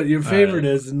say what your favorite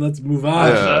is, and let's move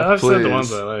on. I've said the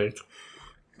ones I liked.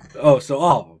 Oh, so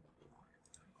all of them.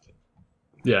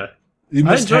 Yeah. You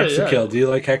missed I enjoy it, Hexakill. yeah. Do you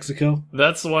like Hexakill?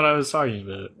 That's the one I was talking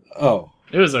about. Oh.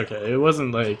 It was okay. It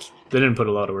wasn't like they didn't put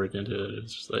a lot of work into it. It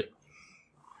was just like it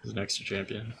was an extra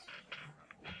champion.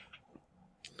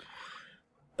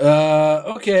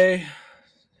 Okay.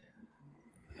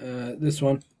 This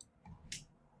one.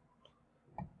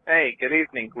 Hey, good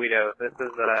evening, Guido. This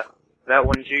is that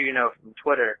one Jew you know from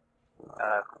Twitter.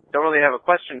 Don't really have a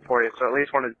question for you, so at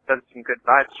least wanted to send some good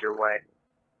vibes your way.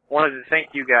 Wanted to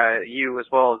thank you guys, you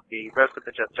as well as the rest of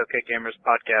the Just Okay Gamers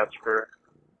podcast for,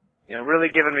 really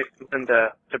giving me something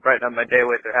to brighten up my day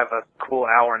with or have a cool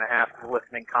hour and a half of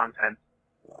listening content.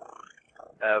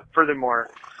 Furthermore,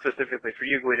 specifically for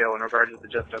you, Guido, in regards to the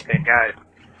Just Okay guys,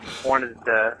 wanted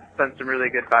to send some really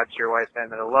good vibes your way, saying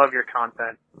that I love your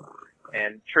content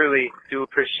and truly do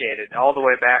appreciate it. All the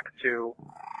way back to,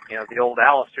 the old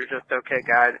Alistair Just Okay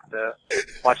guide, to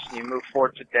watching you move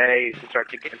forward today, to start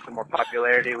to gain some more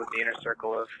popularity with the inner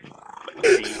circle of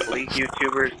the elite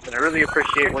YouTubers. And I really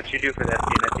appreciate what you do for that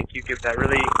scene. I think you give that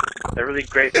really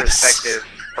great perspective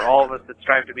for all of us that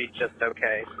strive to be just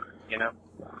okay,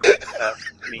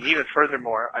 even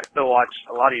furthermore, I still watch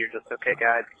a lot of your Just Okay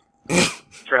guides.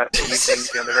 Stress that you things,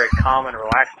 they're very calm and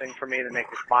relaxing for me. They make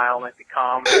me smile, make me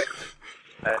calm.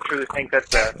 I truly think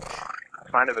that's a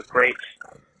kind of a great,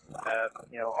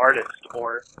 artist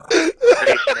or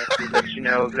creationist, is that you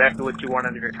know exactly what you want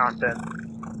out of your content,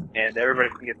 and everybody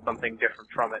can get something different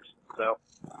from it. So,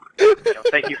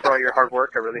 thank you for all your hard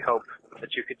work. I really hope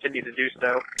that you continue to do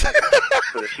so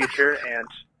for the future, and,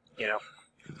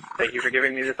 thank you for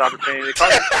giving me this opportunity to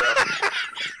call you.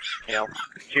 So,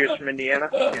 cheers from Indiana,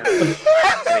 and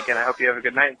again, I hope you have a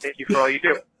good night, and thank you for all you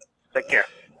do. Take care.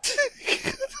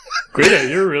 Great,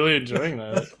 you're really enjoying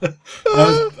that.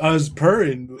 I was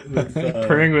purring with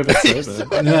purring with a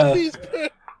soda.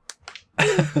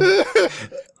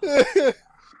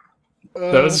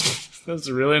 That was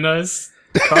a really nice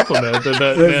compliment.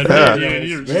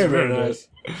 Very, very nice.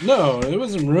 No, it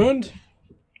wasn't ruined.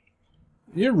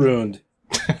 You're ruined.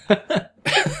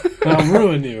 I'll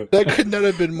ruin you. That could not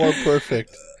have been more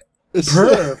perfect.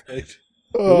 Perfect.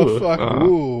 Oh, Ooh. fuck.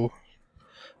 Ooh.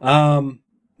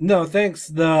 No, thanks.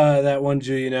 That one,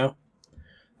 Jew, that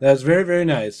was very, very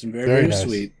nice and very, very nice.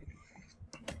 sweet.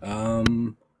 I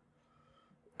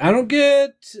don't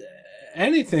get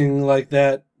anything like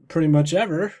that pretty much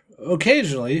ever.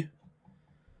 Occasionally.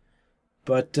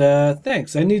 But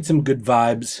thanks. I need some good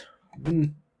vibes.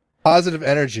 Positive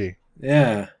energy.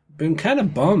 Yeah. Been kind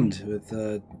of bummed with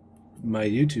my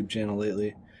YouTube channel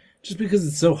lately. Just because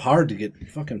it's so hard to get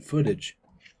fucking footage.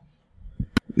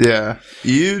 Yeah.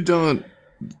 You don't...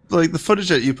 Like, the footage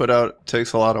that you put out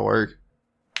takes a lot of work.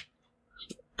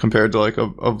 Compared to, like, a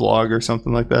vlog or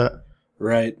something like that.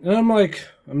 Right. And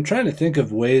I'm trying to think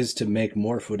of ways to make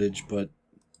more footage,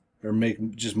 or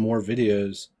make just more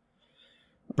videos.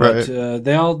 But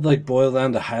they all, boil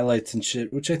down to highlights and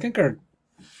shit, which I think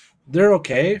they're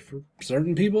okay for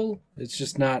certain people. It's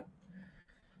just not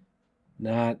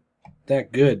that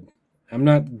good. I'm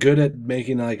not good at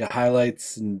making a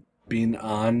highlights and being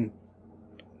on.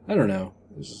 I don't know.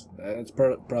 That's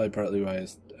probably partly why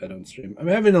I don't stream. I'm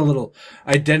having a little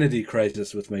identity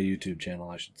crisis with my YouTube channel,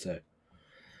 I should say.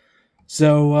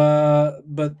 So,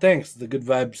 but thanks. The good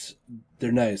vibes,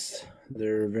 they're nice.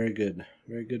 They're very good.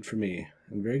 Very good for me.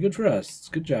 And very good for us.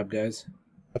 Good job, guys.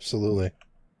 Absolutely.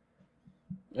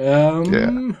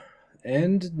 Yeah.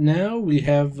 And now we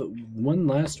have one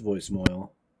last voicemail.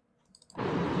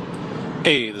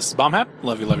 Hey, this is Bombhat.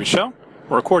 Love you show.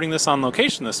 We're recording this on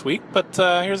location this week, but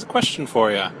here's a question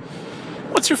for you.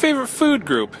 What's your favorite food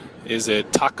group? Is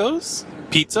it tacos,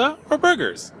 pizza, or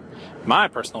burgers? My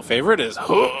personal favorite is...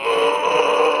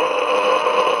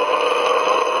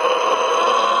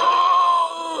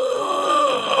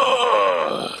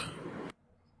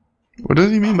 What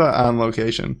does he mean by on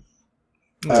location?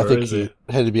 I think he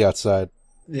had to be outside.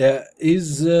 Yeah,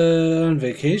 he's on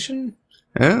vacation?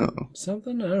 Oh.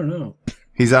 Something? I don't know.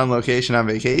 He's on location on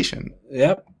vacation.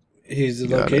 Yep. He's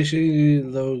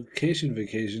vacation. Location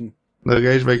vacation.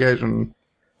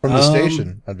 From the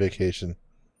station on vacation.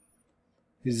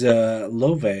 He's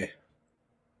Love.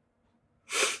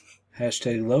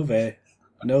 Hashtag Love.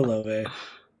 No Love.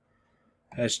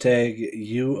 Hashtag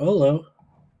YOLO.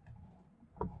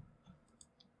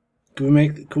 Can we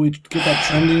get that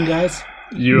trending, guys?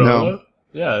 YOLO? No.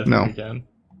 Yeah, I think we can.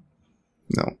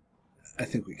 No. I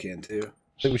think we can too.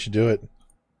 I think we should do it.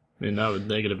 I mean, not with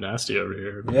Negative Nasty over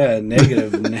here. Yeah,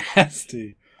 Negative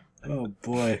Nasty. Oh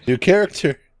boy. New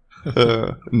character.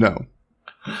 No.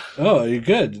 Oh, you're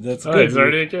good. That's good. He's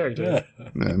already a character.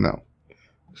 Yeah. No.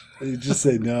 You just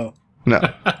say no. No.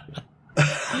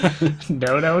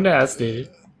 No, nasty.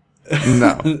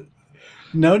 No.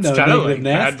 No, It's kind of like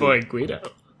nasty. Bad Boy Guido.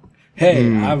 Hey,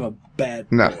 I'm a bad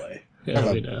boy.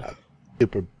 Yeah, we know.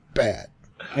 Super bad.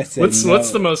 I say What's no.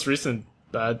 the most recent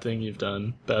bad thing you've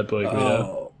done, Bad Boy Guido?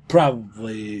 Oh,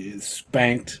 probably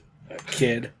spanked a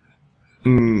kid.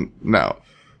 No.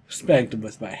 Spanked them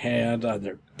with my hand on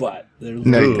their butt. Their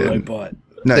No, you little didn't. butt.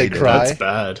 No, They you didn't. cry? That's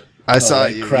bad. I saw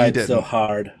they you. cried You so didn't.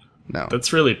 hard. No.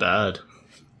 That's really bad.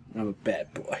 I'm a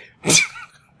bad boy.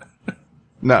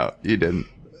 No, you didn't.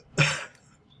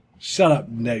 Shut up,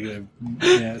 Negative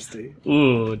Nasty.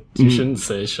 Ooh, you shouldn't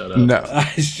say shut up. No. I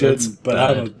shouldn't, That's but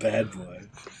bad. I'm a bad boy.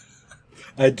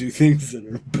 I do things that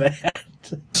are bad.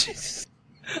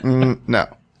 No.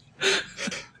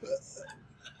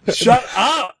 Shut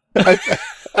up!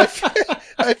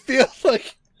 I feel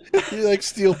like you like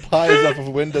steal pies off of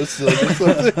windowsills or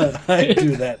something. I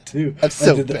do that too. That's I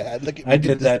so did that- bad. Look at me I do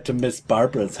did this. that to Miss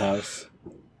Barbara's house.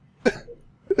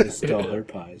 I stole her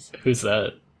pies. Who's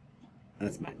that?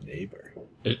 That's my neighbor.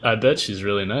 I bet she's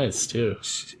really nice, too.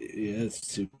 She is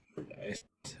super nice.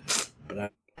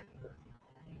 But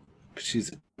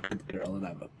she's a good girl and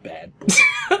I'm a bad boy.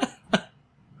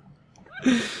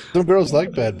 Some girls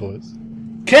like bad boys.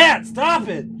 Cat, stop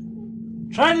it!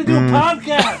 Trying to do a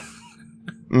podcast!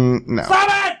 No. Stop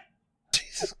it!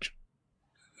 Jesus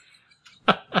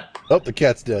Christ. Oh, the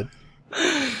cat's dead.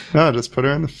 No, just put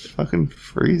her in the fucking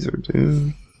freezer,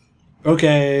 dude.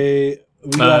 Okay,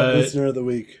 we got listener of the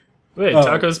week. Wait,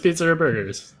 tacos, pizza, or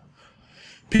burgers?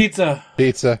 Pizza.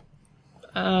 Pizza.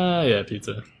 Yeah,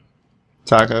 pizza.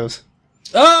 Tacos.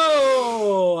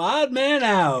 Oh, odd man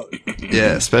out.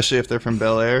 Yeah, especially if they're from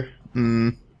Bel Air.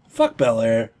 Fuck Bel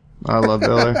Air. I love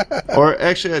Bel Air. Or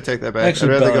actually, I take that back.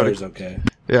 Actually, I'd rather Bel go Air's to okay.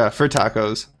 Yeah, for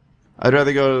tacos. I'd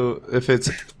rather go if it's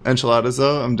enchiladas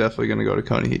though. I'm definitely gonna go to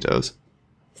Conijitos.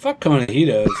 Fuck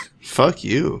Conijitos. Fuck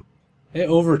you. They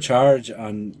overcharge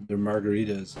on their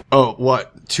margaritas. Oh,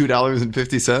 what?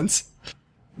 $2.50?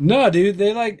 No, dude,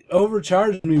 they like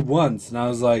overcharged me once, and I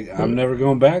was like, I'm never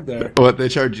going back there. What? They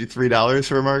charge you $3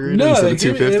 for a margarita No, instead they of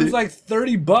gave me, $2.50? it was like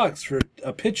 $30 for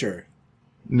a pitcher.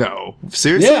 No,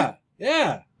 seriously?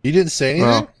 Yeah. You didn't say anything?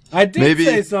 Well, I did maybe-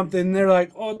 say something. They're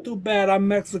like, "Oh, too bad, I'm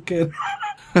Mexican."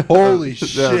 Holy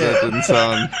shit. Yeah, that didn't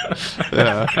sound.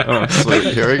 Yeah. Oh,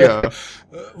 sweet. Here we go.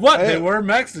 What? They were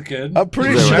Mexican. I'm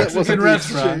pretty They sure were. that wasn't Mexican the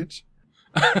restaurant. exchange.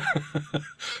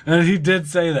 And he did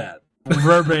say that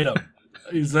verbatim.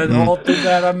 He said, "Oh, too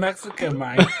bad, I'm Mexican,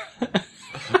 man."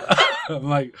 I'm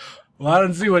like, well, I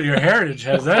don't see what your heritage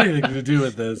has anything to do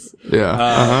with this.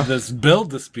 Yeah. This bill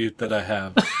dispute that I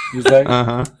have. He's like,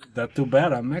 Uh-huh. "That's too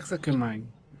bad, I'm Mexican, man."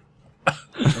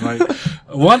 I'm like,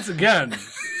 once again,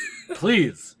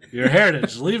 please, your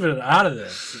heritage, leave it out of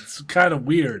this. It's kind of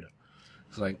weird.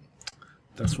 It's like,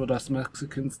 that's what us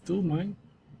Mexicans do, man.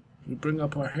 We bring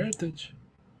up our heritage.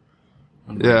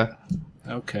 I'm like, Yeah.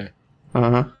 okay.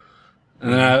 Uh-huh.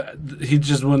 And he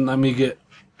just wouldn't let me get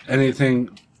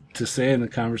anything to say in the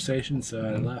conversation, so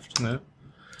I left. Yeah.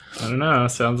 I don't know.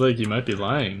 Sounds like you might be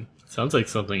lying. Sounds like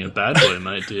something a bad boy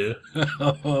might do.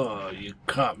 Oh, you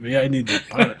caught me. I need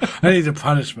to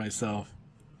punish myself.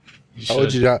 How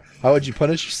would you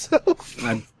punish yourself?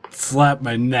 I'd slap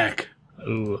my neck.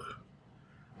 Ooh.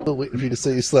 Still waiting for you to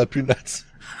say you slap your nuts.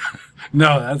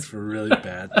 No, that's for really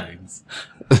bad things.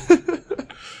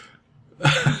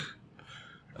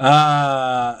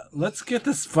 Let's get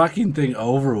this fucking thing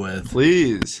over with.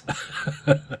 Please.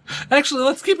 Actually,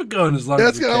 let's keep it going as long Yeah,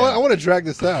 as we can. I want to drag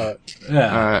this out.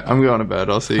 Yeah. Alright, I'm going to bed.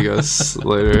 I'll see you guys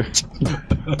later.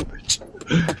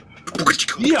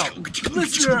 Yo,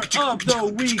 listener of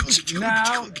the week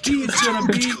now. He's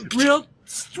gonna be real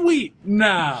sweet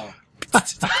now.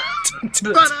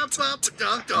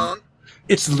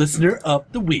 It's listener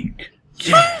of the week.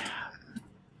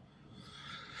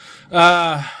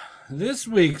 Yeah. This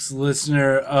week's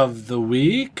listener of the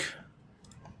week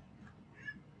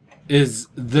is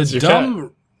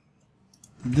the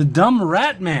dumb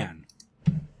rat man.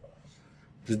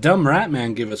 The dumb rat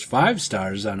man gave us 5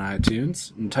 stars on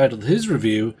iTunes, entitled his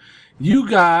review, "You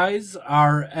guys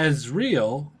are as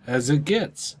real as it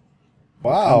gets."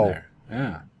 Wow.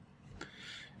 Yeah.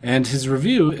 And his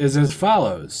review is as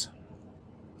follows.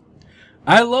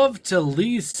 I love to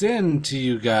listen to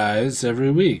you guys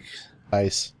every week.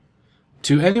 Nice.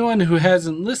 To anyone who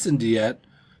hasn't listened yet,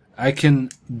 I can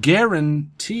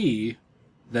guarantee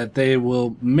that they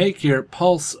will make your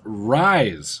pulse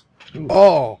rise.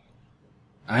 Oh.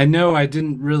 I know I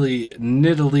didn't really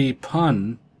niddly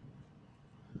pun.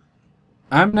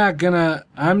 I'm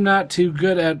not too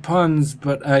good at puns,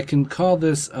 but I can call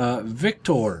this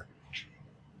Victor.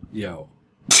 Yo.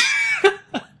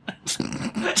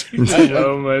 I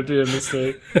know it might be a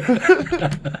mistake.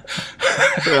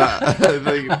 Yeah, I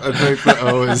think the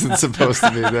O isn't supposed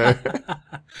to be there.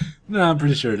 No, I'm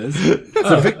pretty sure it is. It's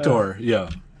a Victor. Yo.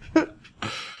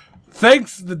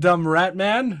 Thanks, the dumb rat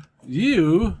man.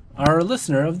 You are a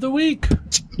listener of the week.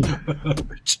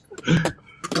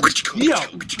 Yo,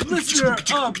 listener of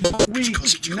the week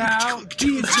now.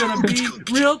 He's gonna be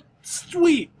real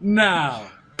sweet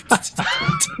now.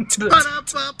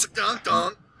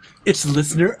 It's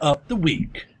listener of the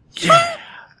week. Yeah.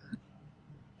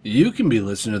 You can be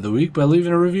listener of the week by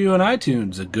leaving a review on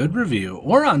iTunes, a good review,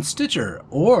 or on Stitcher,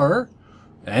 or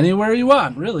anywhere you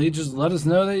want, really. Just let us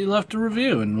know that you left a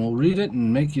review, and we'll read it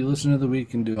and make you listener of the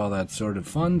week and do all that sort of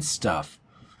fun stuff.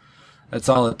 That's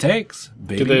all it takes,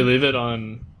 baby. Could they leave it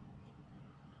on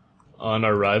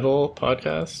our rival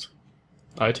podcast,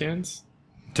 iTunes?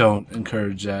 Don't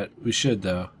encourage that. We should,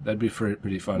 though. That'd be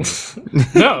pretty funny.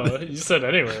 No, you said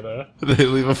anywhere, though. They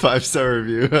leave a 5-star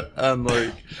review on,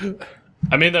 like...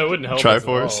 I mean, that wouldn't help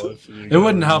Triforce. us at all. If you It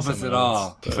wouldn't help us at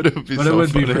all. But it would be, it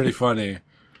would be pretty funny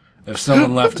if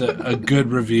someone left a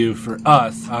good review for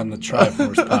us on the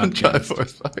Triforce podcast.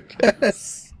 Triforce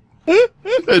podcast.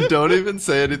 And don't even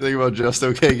say anything about Just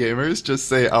Okay Gamers. Just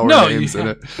say our names in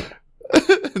it.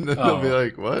 And then they'll be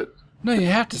like, what? No, you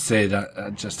have to say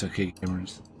that Just Okay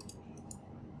Gamers.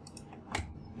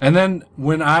 And then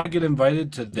when I get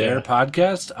invited to their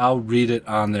podcast, I'll read it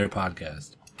on their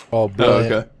podcast. Oh,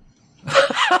 brilliant. Okay.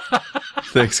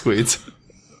 Thanks, Queens.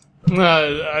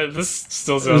 This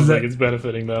still sounds like it's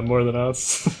benefiting them more than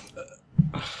us.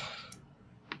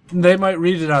 They might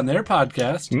read it on their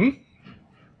podcast.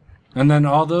 And then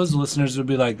all those listeners would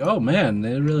be like, oh man,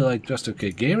 they really like Just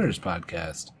Okay Gamers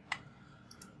podcast.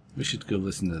 We should go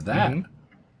listen to that.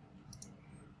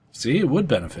 See, it would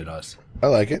benefit us. I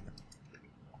like it.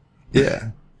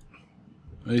 Yeah.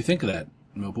 What do you think of that,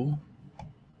 Millpool?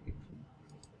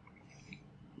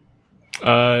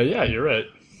 Yeah, you're right.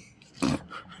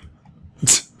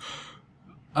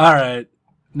 All right.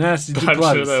 Nasty I'm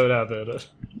plugs. sure that would happen.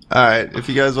 Alright, if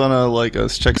you guys want to like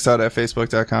us, check us out at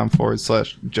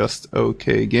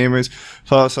facebook.com/JustOKGamers.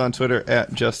 Follow us on Twitter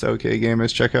at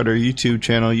JustOKGamers. Check out our YouTube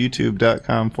channel,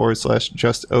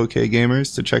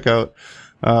 youtube.com/JustOKGamers to check out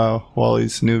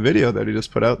Wally's new video that he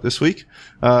just put out this week.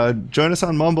 Join us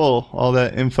on Mumble. All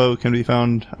that info can be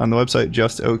found on the website,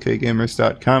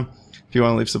 JustOKGamers.com. If you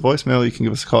want to leave us a voicemail, you can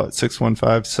give us a call at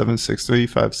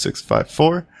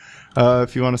 615-763-5654.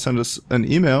 If you want to send us an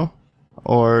email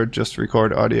or just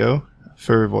record audio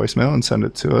for voicemail and send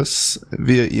it to us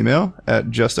via email at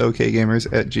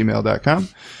justokgamers@gmail.com.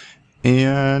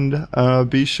 And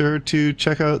be sure to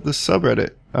check out the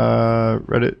subreddit,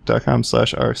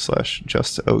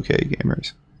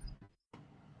 reddit.com/r/justokgamers.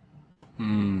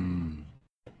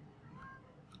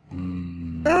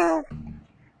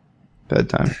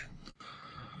 Bedtime.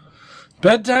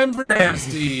 Bedtime for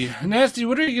Nasty. Nasty,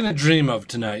 what are you going to dream of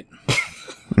tonight?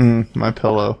 My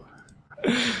pillow.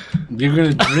 You're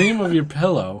going to dream of your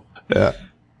pillow? Yeah.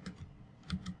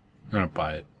 I'm going to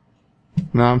buy it.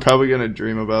 No, I'm probably going to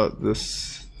dream about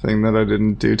this thing that I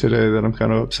didn't do today that I'm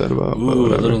kind of upset about.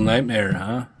 Ooh, a little nightmare,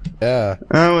 huh? Yeah.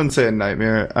 I wouldn't say a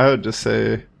nightmare. I would just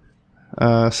say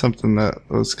something that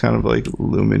was kind of like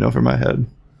looming over my head.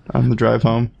 on the drive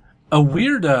home. A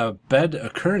weird bed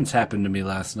occurrence happened to me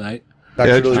last night. Yeah,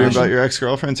 did you dream about your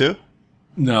ex-girlfriend too?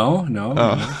 No.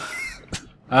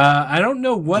 I don't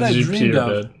know what I Did you pee dreamed your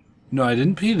of. bed? No, I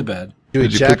didn't pee the bed.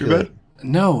 Did you poop your bed?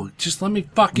 No, just let me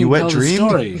fucking You wet tell the dreamed?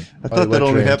 story. I thought that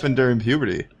only happened during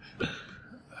puberty.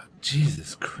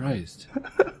 Jesus Christ.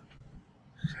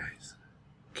 Guys,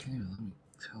 can't even let me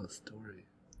tell a story.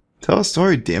 Tell a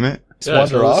story, damn it. Yeah,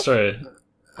 tell a story.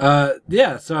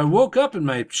 Yeah, so I woke up and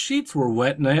my sheets were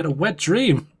wet and I had a wet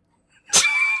dream.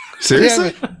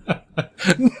 Seriously?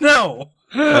 No.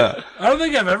 I don't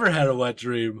think I've ever had a wet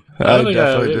dream. I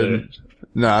definitely didn't.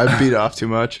 No, I beat off too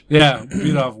much. Yeah,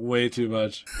 beat off way too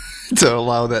much. To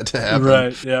allow that to happen.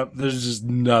 Right, yep. There's just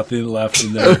nothing left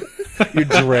in there. You're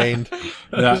drained.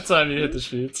 Yeah. Every time you hit the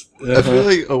sheets. I feel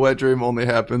like a wet dream only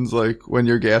happens like when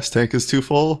your gas tank is too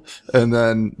full and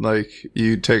then like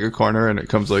you take a corner and it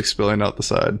comes like spilling out the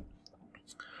side.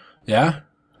 Yeah?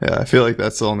 Yeah, I feel like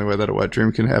that's the only way that a wet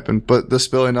dream can happen. But the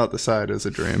spilling out the side is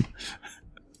a dream.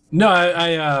 No,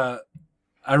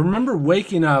 I remember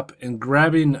waking up and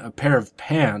grabbing a pair of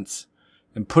pants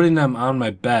and putting them on my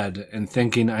bed and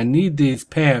thinking, I need these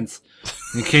pants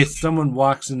in case someone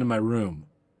walks into my room.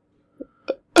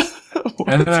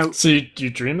 And then So you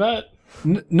dream that?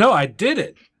 No, I did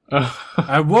it.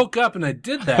 I woke up and I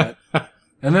did that.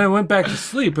 And then I went back to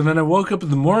sleep. And then I woke up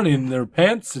in the morning and there were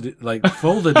pants like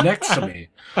folded next to me.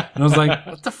 And I was like,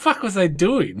 what the fuck was I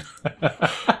doing?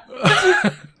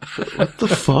 What the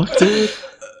fuck, dude?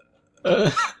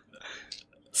 But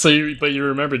you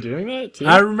remember doing that too?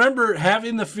 I remember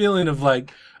having the feeling of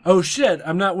like, oh shit,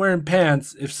 I'm not wearing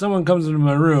pants. If someone comes into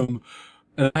my room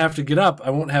and I have to get up,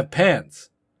 I won't have pants.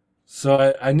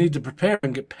 So I need to prepare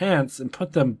and get pants and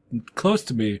put them close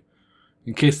to me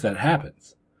in case that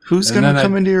happens. Who's going to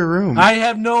come into your room? I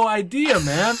have no idea,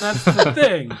 man. That's the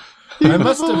thing. I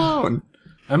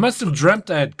must have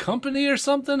dreamt I had company or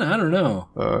something. I don't know.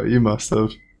 You must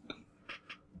have.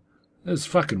 That's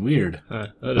fucking weird.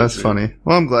 That's funny.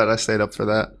 Well, I'm glad I stayed up for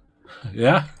that.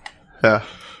 Yeah? Yeah.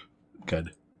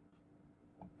 Good.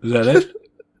 Is that it?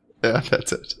 Yeah,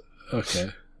 that's it.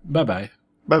 Okay. Bye-bye.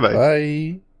 Bye-bye.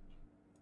 Bye.